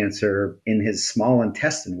lung cancer in his small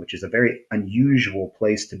intestine, which is a very unusual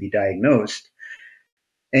place to be diagnosed.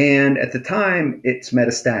 And at the time, it's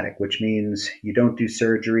metastatic, which means you don't do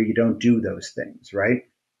surgery, you don't do those things, right?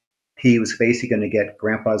 he was basically going to get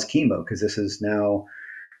grandpa's chemo because this is now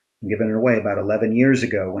given it away about 11 years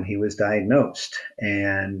ago when he was diagnosed.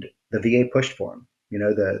 And the VA pushed for him.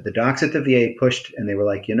 The docs at the VA pushed and they were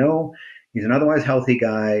like, he's an otherwise healthy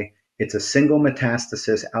guy. It's a single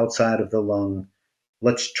metastasis outside of the lung.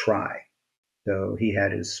 Let's try. So he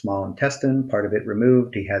had his small intestine, part of it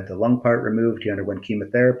removed. He had the lung part removed. He underwent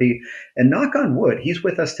chemotherapy. And knock on wood, he's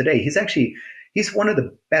with us today. He's one of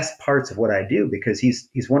the best parts of what I do because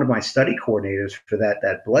he's one of my study coordinators for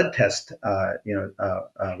that blood test. What do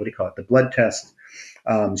you call it? The blood test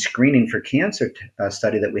screening for cancer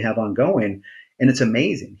study that we have ongoing. And it's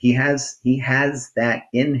amazing. He has that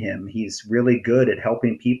in him. He's really good at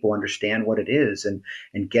helping people understand what it is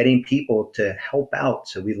and getting people to help out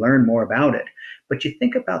so we learn more about it. But you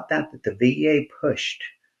think about that the VA pushed.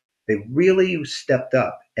 They really stepped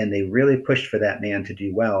up and they really pushed for that man to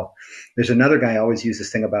do well. There's another guy I always use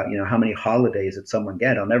this thing about, how many holidays did someone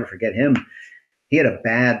get? I'll never forget him. He had a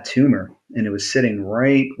bad tumor and it was sitting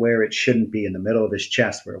right where it shouldn't be in the middle of his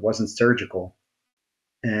chest where it wasn't surgical.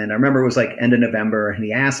 And I remember it was like end of November, and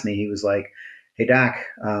he asked me, he was like, "Hey Doc,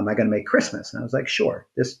 am I going to make Christmas?" And I was like, "Sure,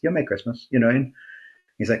 you'll make Christmas." And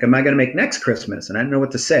he's like, "Am I going to make next Christmas?" And I didn't know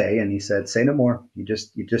what to say. And he said, "Say no more. You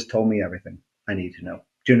just told me everything I need to know."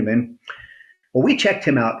 Do you know what I mean? Well, we checked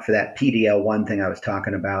him out for that PDL1 thing I was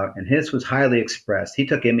talking about, and his was highly expressed. He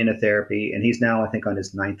took immunotherapy, and he's now, I think, on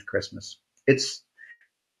his ninth Christmas. It's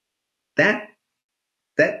that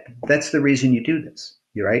that's the reason you do this.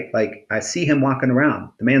 You're right. Like I see him walking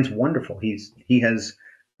around. The man's wonderful. He has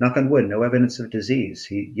knock on wood, no evidence of disease.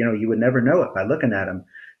 You would never know it by looking at him.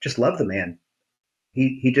 Just love the man.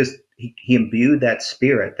 He imbued that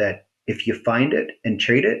spirit that if you find it and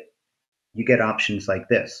treat it, you get options like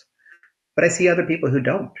this. But I see other people who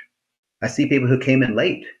don't. I see people who came in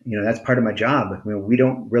late. That's part of my job. We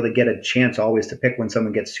don't really get a chance always to pick when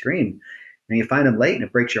someone gets screened. And you find them late, and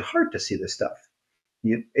it breaks your heart to see this stuff.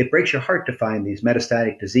 It breaks your heart to find these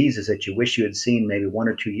metastatic diseases that you wish you had seen maybe 1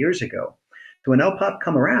 or 2 years ago. So when LPOP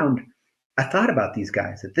come around, I thought about these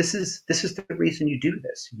guys that this is the reason you do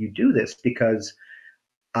this. You do this because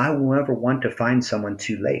I will never want to find someone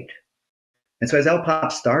too late. And so as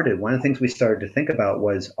LPOP started, one of the things we started to think about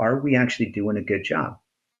was, are we actually doing a good job?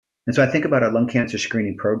 And so I think about our lung cancer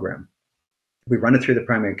screening program. We run it through the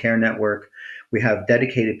primary care network. We have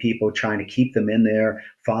dedicated people trying to keep them in there,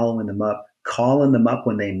 following them up, calling them up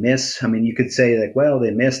when they miss. I mean, you could say like, well,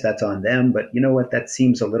 they missed, that's on them. But you know what? That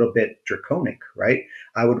seems a little bit draconic, right?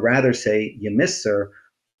 I would rather say, you missed, sir.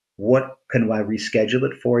 What can I reschedule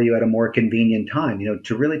it for you at a more convenient time?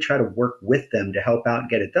 To really try to work with them to help out and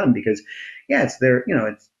get it done. Because, yeah, it's their,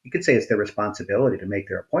 you could say it's their responsibility to make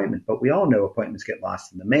their appointment. But we all know appointments get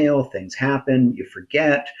lost in the mail. Things happen. You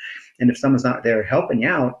forget. And if someone's not there helping you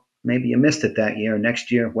out, maybe you missed it that year.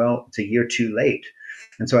 Next year, well, it's a year too late.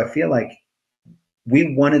 And so I feel like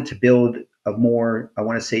we wanted to build a more, I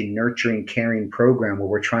want to say, nurturing, caring program where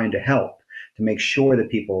we're trying to help to make sure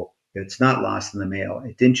that people, it's not lost in the mail.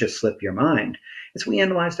 It didn't just slip your mind. It's we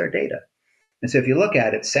analyzed our data. And so if you look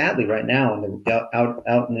at it, sadly, right now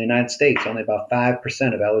out in the United States, only about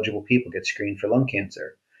 5% of eligible people get screened for lung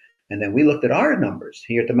cancer. And then we looked at our numbers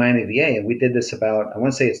here at the Miami VA, and we did this about, I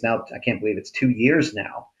want to say it's now, I can't believe it's 2 years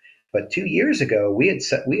now. But 2 years ago, we had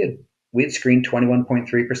screened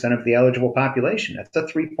 21.3% of the eligible population. That's a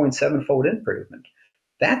 3.7 fold improvement.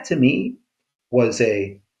 That to me was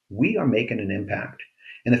we are making an impact.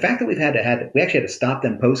 And the fact that we actually had to stop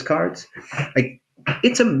them postcards, like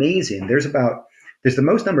it's amazing. There's the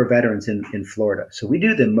most number of veterans in Florida. So we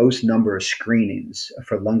do the most number of screenings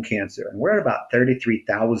for lung cancer. And we're at about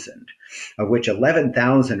 33,000, of which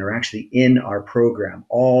 11,000 are actually in our program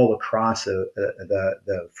all across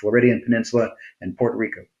the Floridian Peninsula and Puerto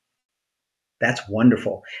Rico. That's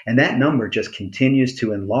wonderful. And that number just continues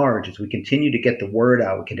to enlarge as we continue to get the word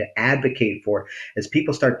out. We can advocate for it, as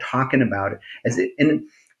people start talking about it. And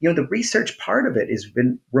the research part of it has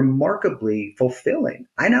been remarkably fulfilling.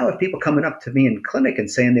 I now have people coming up to me in clinic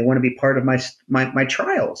and saying they want to be part of my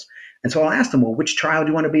trials. And so I'll ask them, well, which trial do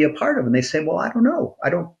you want to be a part of? And they say, well, I don't know.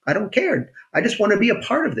 I don't care. I just want to be a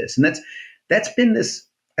part of this. And that's been this,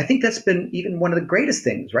 I think that's been even one of the greatest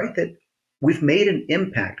things, right? That we've made an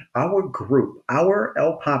impact. Our group, our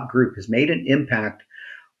LPOP group has made an impact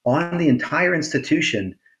on the entire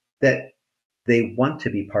institution, that they want to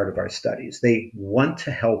be part of our studies. They want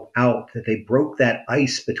to help out, that they broke that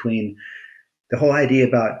ice between the whole idea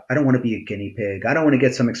about, I don't want to be a guinea pig. I don't want to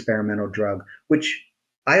get some experimental drug, which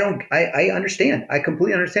I understand. I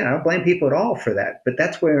completely understand. I don't blame people at all for that. But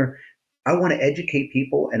that's where I want to educate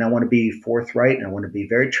people and I want to be forthright and I want to be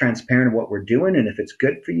very transparent in what we're doing. And if it's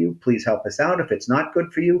good for you, please help us out. If it's not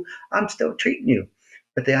good for you, I'm still treating you.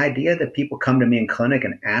 But the idea that people come to me in clinic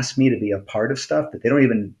and ask me to be a part of stuff that they don't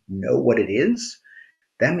even know what it is,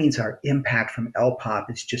 that means our impact from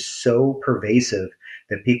LPOP is just so pervasive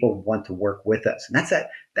that people want to work with us. And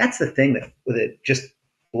that's the thing that just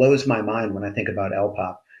blows my mind when I think about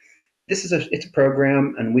LPOP. It's a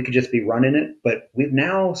program and we could just be running it, but we've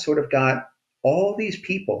now sort of got all these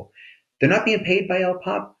people. They're not being paid by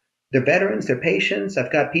LPOP. They're veterans, they're patients.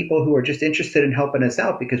 I've got people who are just interested in helping us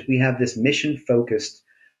out because we have this mission focused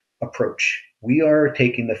approach. We are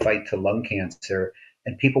taking the fight to lung cancer,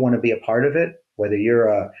 and people want to be a part of it, whether you're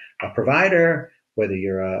a provider, whether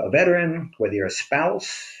you're a veteran, whether you're a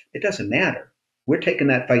spouse, it doesn't matter. We're taking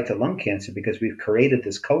that fight to lung cancer because we've created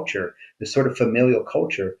this culture, this sort of familial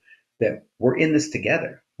culture that we're in this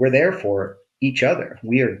together. We're there for each other.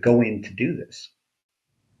 We are going to do this.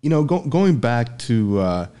 Going back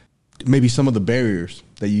to maybe some of the barriers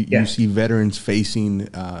that you Yeah. see veterans facing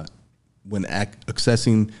when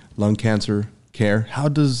accessing lung cancer care, how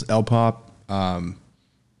does LPOP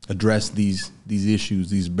address these issues,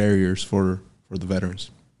 these barriers for the veterans?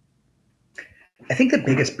 I think the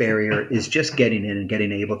biggest barrier is just getting in and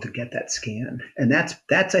getting able to get that scan. And that's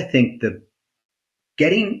I think the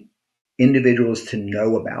getting individuals to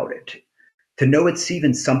know about it, to know it's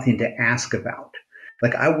even something to ask about.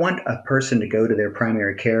 Like, I want a person to go to their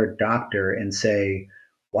primary care doctor and say,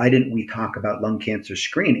 why didn't we talk about lung cancer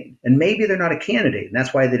screening? And maybe they're not a candidate, and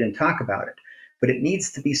that's why they didn't talk about it. But it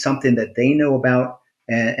needs to be something that they know about,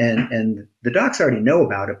 and the docs already know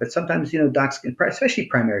about it. But sometimes, docs, especially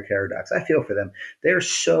primary care docs, I feel for them. They're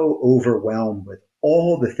so overwhelmed with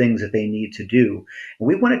all the things that they need to do. And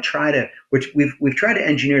we want to try to, which we've tried to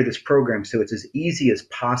engineer this program so it's as easy as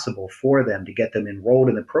possible for them to get them enrolled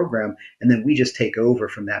in the program, and then we just take over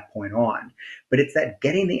from that point on. But it's that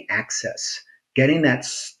getting the access, getting that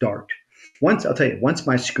start. Once I'll tell you, once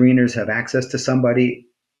my screeners have access to somebody,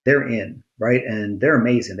 they're in, right? And they're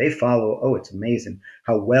amazing. They follow, oh, it's amazing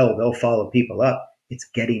how well they'll follow people up. It's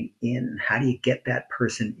getting in. How do you get that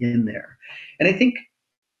person in there? And I think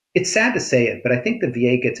it's sad to say it, but I think the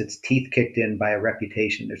VA gets its teeth kicked in by a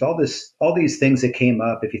reputation. There's all these things that came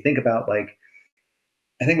up. If you think about, like,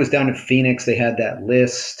 I think it was down in Phoenix, they had that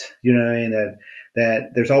list, what I mean, that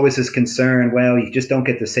there's always this concern, well, you just don't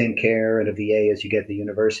get the same care at a VA as you get at the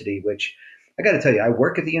university, which I got to tell you, I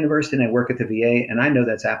work at the university and I work at the VA, and I know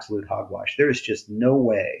that's absolute hogwash. There is just no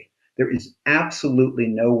way. There is absolutely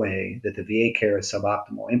no way that the VA care is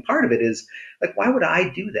suboptimal. And part of it is, like, why would I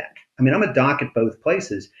do that? I mean, I'm a doc at both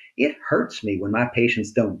places. It hurts me when my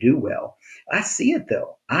patients don't do well. I see it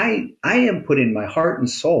though. I am putting my heart and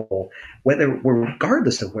soul,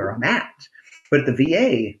 regardless of where I'm at. But at the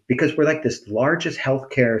VA, because we're like this largest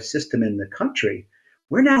healthcare system in the country,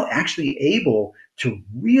 we're now actually able to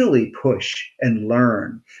really push and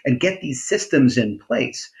learn and get these systems in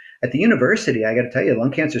place. At the university, I got to tell you,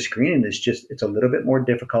 lung cancer screening is it's a little bit more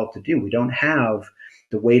difficult to do. We don't have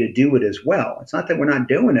the way to do it as well. It's not that we're not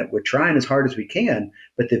doing it. We're trying as hard as we can,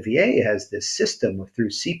 but the VA has this system through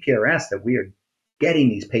CPRS that we are getting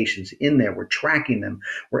these patients in there. We're tracking them.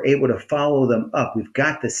 We're able to follow them up. We've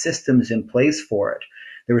got the systems in place for it.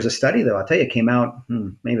 There was a study, though, I'll tell you, it came out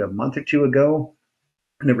maybe a month or two ago,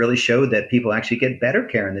 and it really showed that people actually get better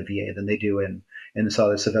care in the VA than they do in some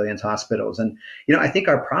of the civilians hospitals. And I think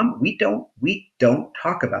our problem, we don't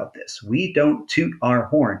talk about this. We don't toot our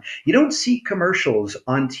horn. You don't see commercials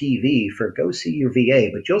on TV for go see your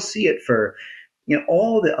VA, but you'll see it for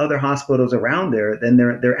all the other hospitals around there. Then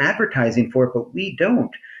they're advertising for it, but we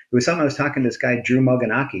don't. It was something I was talking to this guy Drew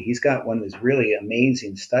Muganaki. He's got one of these really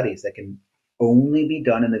amazing studies that can only be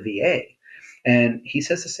done in the VA, and he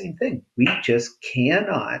says the same thing. We just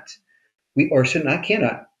cannot, or should not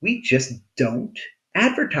cannot, we just don't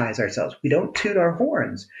advertise ourselves. We don't toot our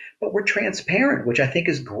horns, but we're transparent, which I think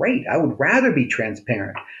is great. I would rather be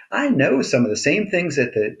transparent. I know some of the same things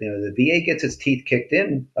that the VA gets its teeth kicked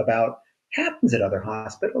in about happens at other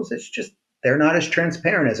hospitals. It's just they're not as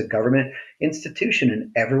transparent as a government institution,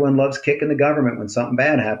 and everyone loves kicking the government when something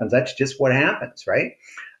bad happens. That's just what happens, right?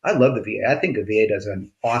 I love the VA. I think the VA does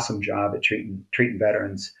an awesome job at treating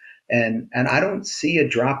veterans, and I don't see a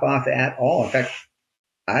drop off at all. In fact,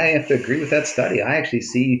 I have to agree with that study. I actually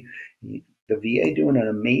see the VA doing an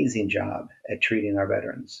amazing job at treating our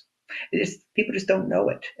veterans. People just don't know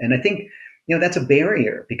it, and I think that's a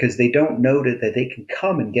barrier because they don't know that they can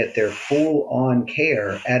come and get their full on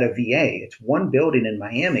care at a VA. It's one building in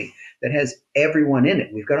Miami that has everyone in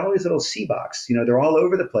it. We've got all these little C box. They're all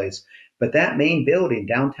over the place, But that main building,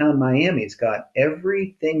 downtown Miami's got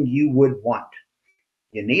everything you would want.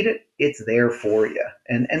 You need it, it's there for you.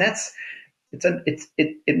 And that's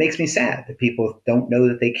it makes me sad that people don't know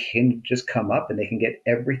that they can just come up and they can get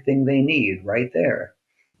everything they need right there.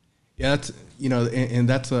 Yeah, that's and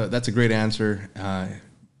that's a great answer,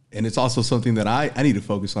 and it's also something that I need to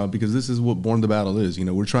focus on because this is what Born the Battle is.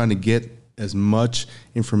 We're trying to get as much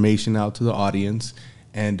information out to the audience,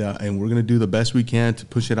 and we're gonna do the best we can to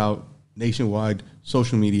push it out nationwide,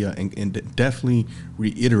 social media, and definitely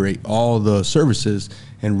reiterate all the services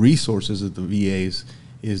and resources that the VAs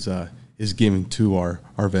is giving to our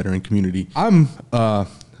veteran community. I'm a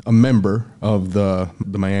member of the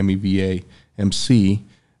Miami VA MC.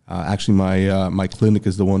 Actually, my clinic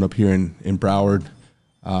is the one up here in Broward,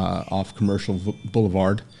 off Commercial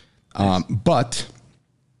Boulevard. But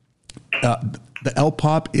the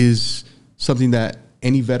LPOP is something that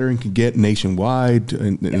any veteran can get nationwide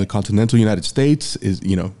in the continental United States. Is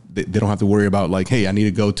they don't have to worry about like, hey, I need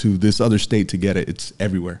to go to this other state to get it. It's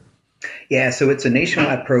everywhere. Yeah, so it's a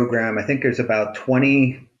nationwide program. I think there's about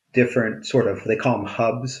 20 different sort of, they call them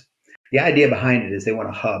hubs. The idea behind it is they want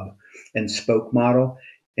a hub and spoke model.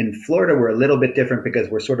 In Florida, we're a little bit different because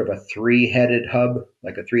we're sort of a three-headed hub,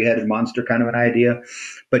 like a three-headed monster kind of an idea.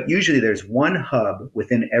 But usually there's one hub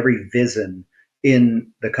within every VISN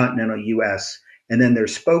in the continental US. And then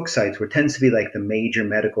there's spoke sites where it tends to be like the major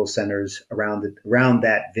medical centers around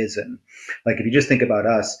that VISN. Like if you just think about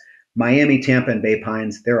us, Miami, Tampa, and Bay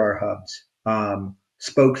Pines, there are hubs.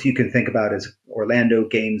 Spokes you can think about as Orlando,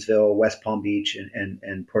 Gainesville, West Palm Beach,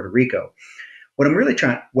 and Puerto Rico. What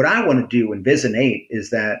I want to do in Vision 8 is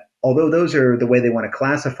that although those are the way they want to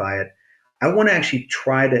classify it, I want to actually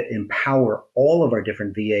try to empower all of our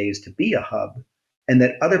different VAs to be a hub and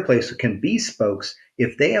that other places can be spokes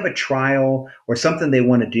if they have a trial or something they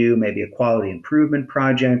want to do, maybe a quality improvement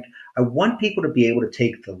project. I want people to be able to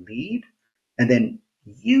take the lead and then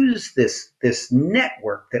use this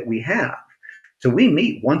network that we have. So we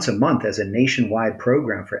meet once a month as a nationwide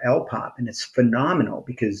program for LPOP, and it's phenomenal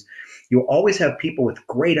because you always have people with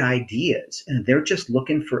great ideas, and they're just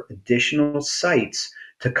looking for additional sites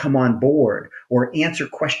to come on board or answer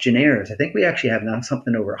questionnaires. I think we actually have now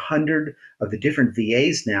something over 100 of the different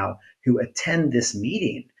VAs now who attend this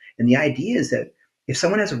meeting. And the idea is that if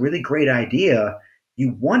someone has a really great idea,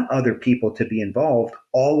 you want other people to be involved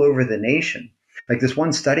all over the nation. Like this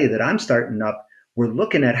one study that I'm starting up, we're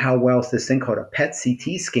looking at how well this thing called a PET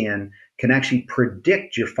CT scan can actually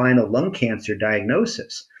predict your final lung cancer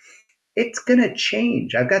diagnosis. It's going to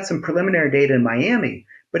change. I've got some preliminary data in Miami,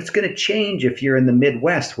 but it's going to change if you're in the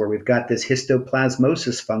Midwest where we've got this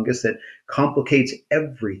histoplasmosis fungus that complicates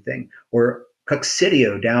everything, or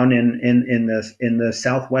coccidio down in the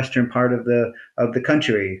southwestern part of the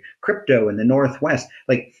country, crypto in the northwest.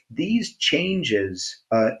 Like these changes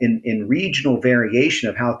in regional variation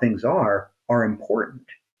of how things are important.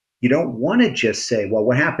 You don't want to just say, well,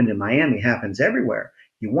 what happened in Miami happens everywhere.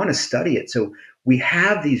 You want to study it. So we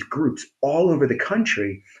have these groups all over the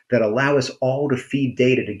country that allow us all to feed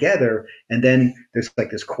data together. And then there's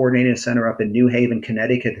like this coordinating center up in New Haven,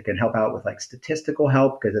 Connecticut that can help out with like statistical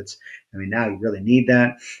help because now you really need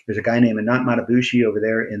that. There's a guy named Anant Matabushi over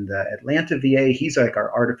there in the Atlanta VA. He's like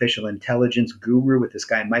our artificial intelligence guru with this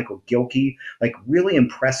guy, Michael Gilkey, like really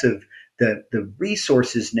impressive the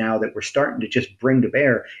resources now that we're starting to just bring to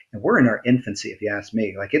bear. And we're in our infancy, if you ask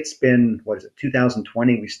me. Like it's been, what is it,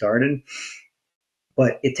 2020 we started,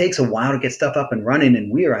 but it takes a while to get stuff up and running.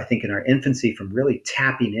 And we are, I think, in our infancy from really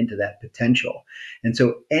tapping into that potential. And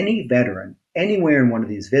so any veteran anywhere in one of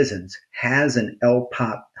these VISNs has an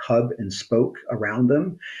LPOP hub and spoke around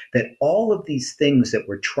them, that all of these things that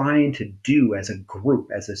we're trying to do as a group,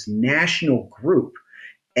 as this national group,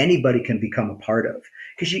 anybody can become a part of,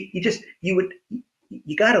 because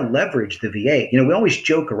you got to leverage the VA. We always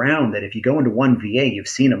joke around that if you go into one VA, you've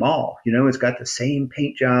seen them all. It's got the same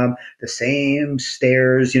paint job, the same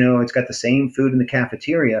stairs, it's got the same food in the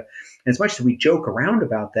cafeteria. And as much as we joke around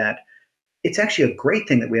about that, it's actually a great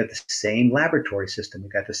thing that we have the same laboratory system. We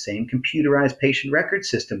got the same computerized patient record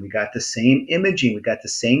system. We got the same imaging. We got the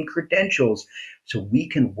same credentials. So we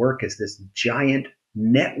can work as this giant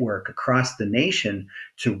network across the nation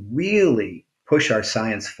to really push our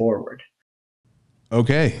science forward.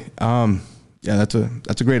 Okay. Yeah, that's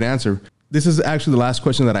a great answer. This is actually the last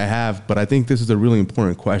question that I have, but I think this is a really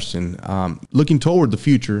important question. Looking toward the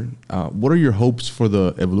future, what are your hopes for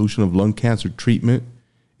the evolution of lung cancer treatment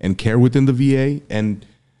and care within the VA? And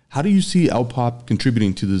how do you see LPOP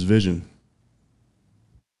contributing to this vision?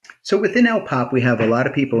 So within LPOP, we have a lot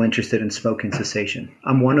of people interested in smoking cessation.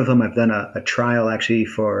 I'm one of them. I've done a trial actually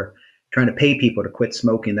for trying to pay people to quit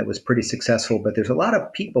smoking that was pretty successful. But there's a lot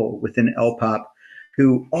of people within LPOP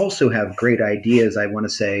who also have great ideas, I want to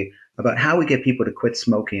say, about how we get people to quit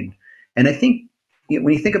smoking. And I think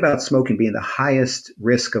when you think about smoking being the highest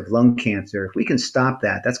risk of lung cancer, if we can stop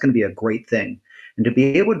that, that's going to be a great thing. And to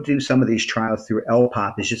be able to do some of these trials through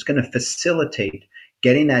LPOP is just going to facilitate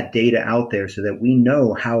getting that data out there so that we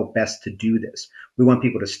know how best to do this. We want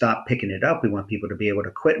people to stop picking it up. We want people to be able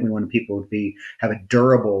to quit. We want people to have a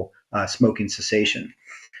durable smoking cessation.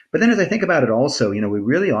 But then as I think about it also, we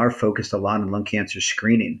really are focused a lot on lung cancer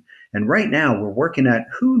screening. And right now we're working at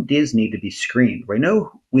who does need to be screened. We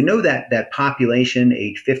know that population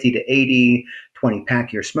age 50 to 80, 20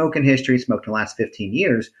 pack year smoking history, smoked in the last 15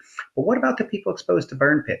 years. But what about the people exposed to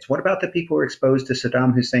burn pits? What about the people who were exposed to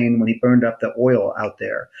Saddam Hussein when he burned up the oil out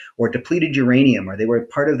there, or depleted uranium, or they were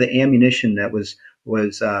part of the ammunition that was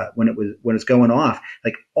when it was going off?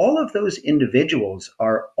 Like, all of those individuals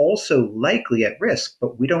are also likely at risk,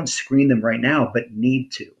 but we don't screen them right now, but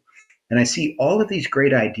need to. And I see all of these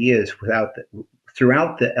great ideas throughout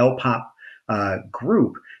the LPOP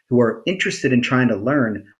group, who are interested in trying to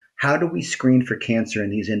learn, how do we screen for cancer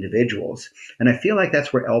in these individuals? And I feel like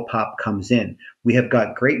that's where LPOP comes in. We have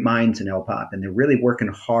got great minds in LPOP, and they're really working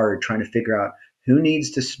hard trying to figure out who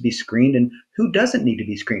needs to be screened and who doesn't need to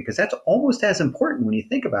be screened, because that's almost as important when you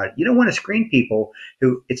think about it. You don't want to screen people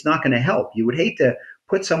who it's not going to help. You would hate to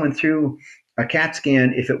put someone through a CAT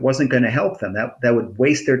scan if it wasn't going to help them. That would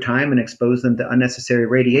waste their time and expose them to unnecessary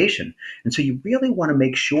radiation. And so you really want to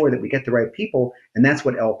make sure that we get the right people, and that's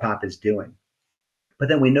what LPOP is doing. But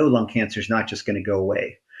then we know lung cancer is not just going to go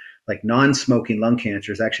away. Like, non-smoking lung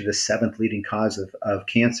cancer is actually the seventh leading cause of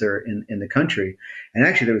cancer in the country. And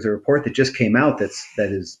actually, there was a report that just came out that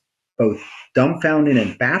is both dumbfounding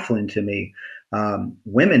and baffling to me.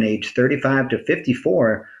 Women aged 35 to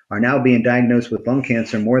 54 are now being diagnosed with lung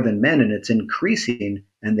cancer more than men, and it's increasing.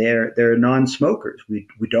 And they're non-smokers. We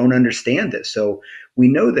don't understand this, so we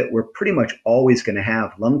know that we're pretty much always going to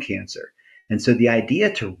have lung cancer. And so the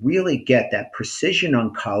idea to really get that precision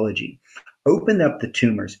oncology, open up the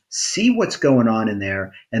tumors, see what's going on in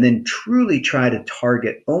there, and then truly try to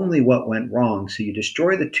target only what went wrong, so you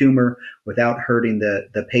destroy the tumor without hurting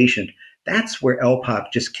the patient. That's where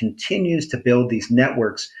LPOP just continues to build these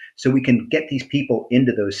networks so we can get these people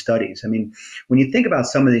into those studies. I mean, when you think about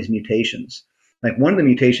some of these mutations, like one of the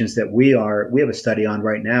mutations that we have a study on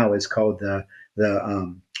right now is called the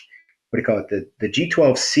what do you call it? The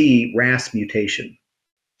G12C RAS mutation.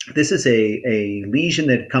 This is a lesion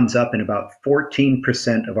that comes up in about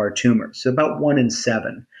 14% of our tumors, so about 1 in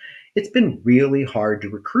 7. It's been really hard to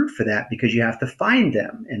recruit for that because you have to find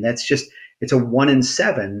them, and it's a 1 in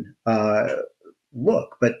 7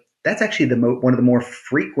 look, but that's actually one of the more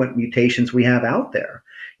frequent mutations we have out there.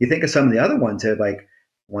 You think of some of the other ones that are like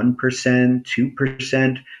 1%,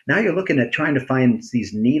 2%. Now you're looking at trying to find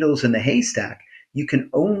these needles in the haystack. You can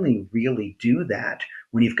only really do that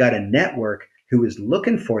when you've got a network who is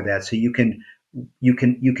looking for that, so you can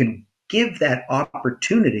give that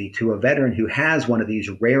opportunity to a veteran who has one of these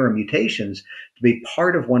rare mutations to be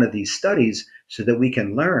part of one of these studies, so that we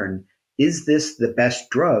can learn, is this the best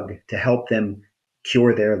drug to help them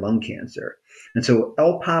cure their lung cancer? And so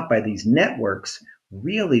LPOP, by these networks,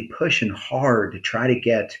 really pushing hard to try to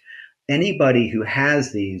get anybody who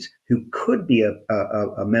has these, who could be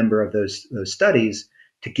a member of those studies,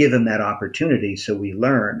 to give them that opportunity, so we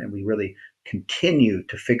learn and we really continue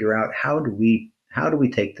to figure out how do we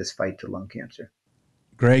take this fight to lung cancer.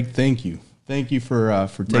 Greg, thank you for My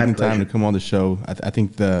taking time pleasure. to come on the show. I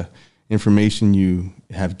think the information you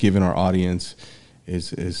have given our audience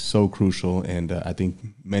is so crucial, and I think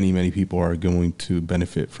many people are going to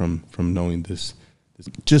benefit from knowing this.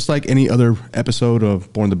 Just like any other episode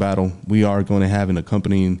of Born the Battle, we are going to have an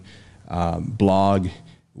accompanying blog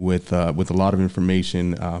with a lot of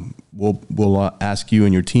information. We'll ask you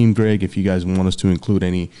and your team, Greg, if you guys want us to include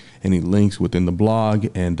any links within the blog,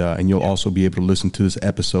 and you'll also be able to listen to this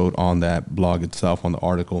episode on that blog itself, on the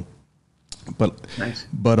article. But Nice.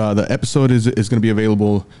 the episode is going to be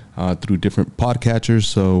available through different podcatchers.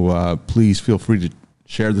 So please feel free to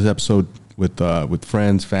share this episode with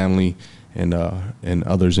friends, family, and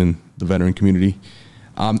others in the veteran community.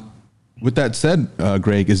 With that said,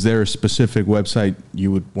 Greg, is there a specific website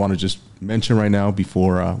you would want to just mention right now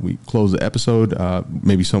before we close the episode?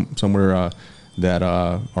 Maybe somewhere that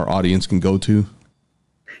our audience can go to?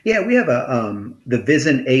 Yeah, we have the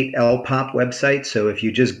Vision 8 LPOP website. So if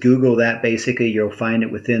you just Google that, basically you'll find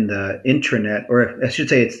it within the intranet, or I should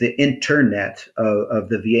say it's the internet of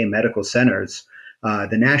the VA medical centers,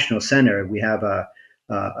 the National Center. We have a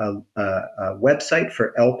website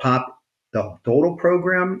for LPOP the total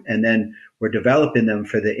program, and then we're developing them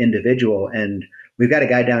for the individual. And we've got a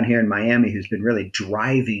guy down here in Miami who's been really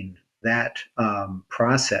driving that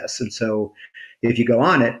process. And so if you go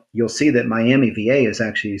on it, you'll see that Miami VA is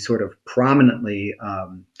actually sort of prominently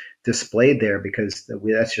displayed there because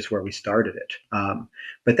that's just where we started it.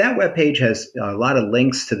 But that webpage has a lot of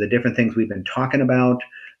links to the different things we've been talking about,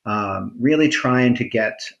 really trying to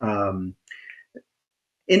get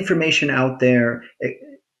information out there,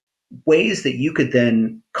 ways that you could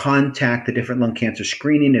then contact the different lung cancer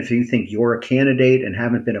screening if you think you're a candidate and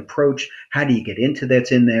haven't been approached. How do you get into that's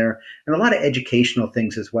in there? And a lot of educational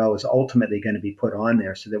things as well is ultimately going to be put on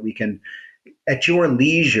there so that we can, at your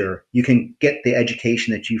leisure, you can get the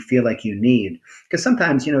education that you feel like you need. Because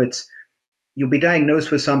sometimes, you'll be diagnosed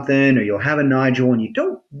with something or you'll have a nodule and you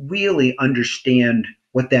don't really understand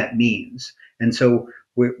what that means. And so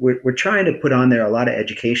we're trying to put on there a lot of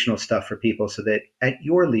educational stuff for people so that at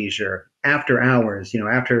your leisure, after hours,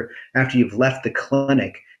 after you've left the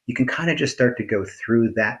clinic, you can kind of just start to go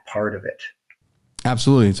through that part of it.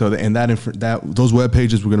 Absolutely. So, and those web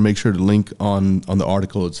pages, we're going to make sure to link on the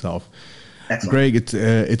article itself. Excellent. Greg,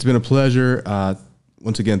 it's been a pleasure.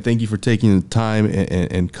 Once again, thank you for taking the time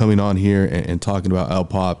and coming on here and talking about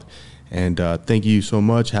LPOP. And thank you so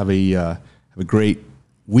much. Have a great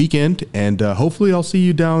weekend, and hopefully I'll see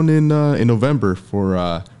you down in November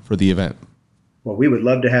for the event. Well, we would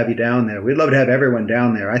love to have you down there. We'd love to have everyone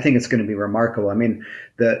down there. I think it's going to be remarkable. I mean,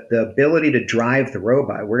 the ability to drive the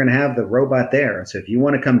robot, we're going to have the robot there. So if you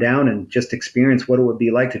want to come down and just experience what it would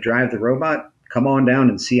be like to drive the robot, come on down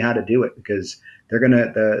and see how to do it, because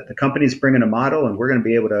the company's bringing a model and we're going to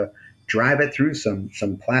be able to drive it through some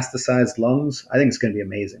plasticized lungs. I think it's going to be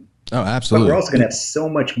amazing. Oh, absolutely. But we're also going to have so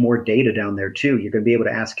much more data down there too. You're going to be able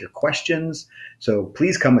to ask your questions. So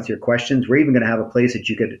please come with your questions. We're even going to have a place that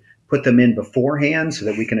you could put them in beforehand so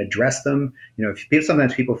that we can address them.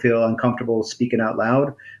 Sometimes people feel uncomfortable speaking out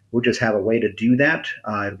loud. We'll just have a way to do that.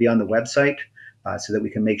 It'll be on the website so that we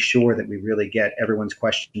can make sure that we really get everyone's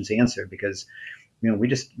questions answered, because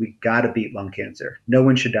we got to beat lung cancer. No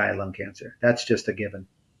one should die of lung cancer. That's just a given.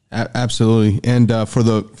 Absolutely. And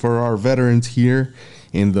for our veterans here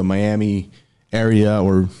in the Miami area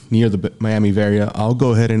or near the Miami area, I'll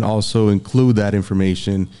go ahead and also include that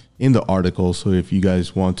information in the article. So if you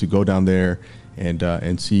guys want to go down there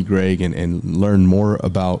and see Greg and learn more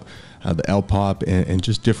about the LPOP and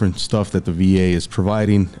just different stuff that the VA is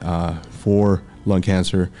providing for lung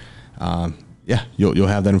cancer, you'll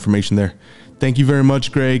have that information there. Thank you very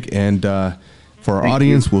much, Greg. And for our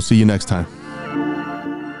audience, we'll see you next time.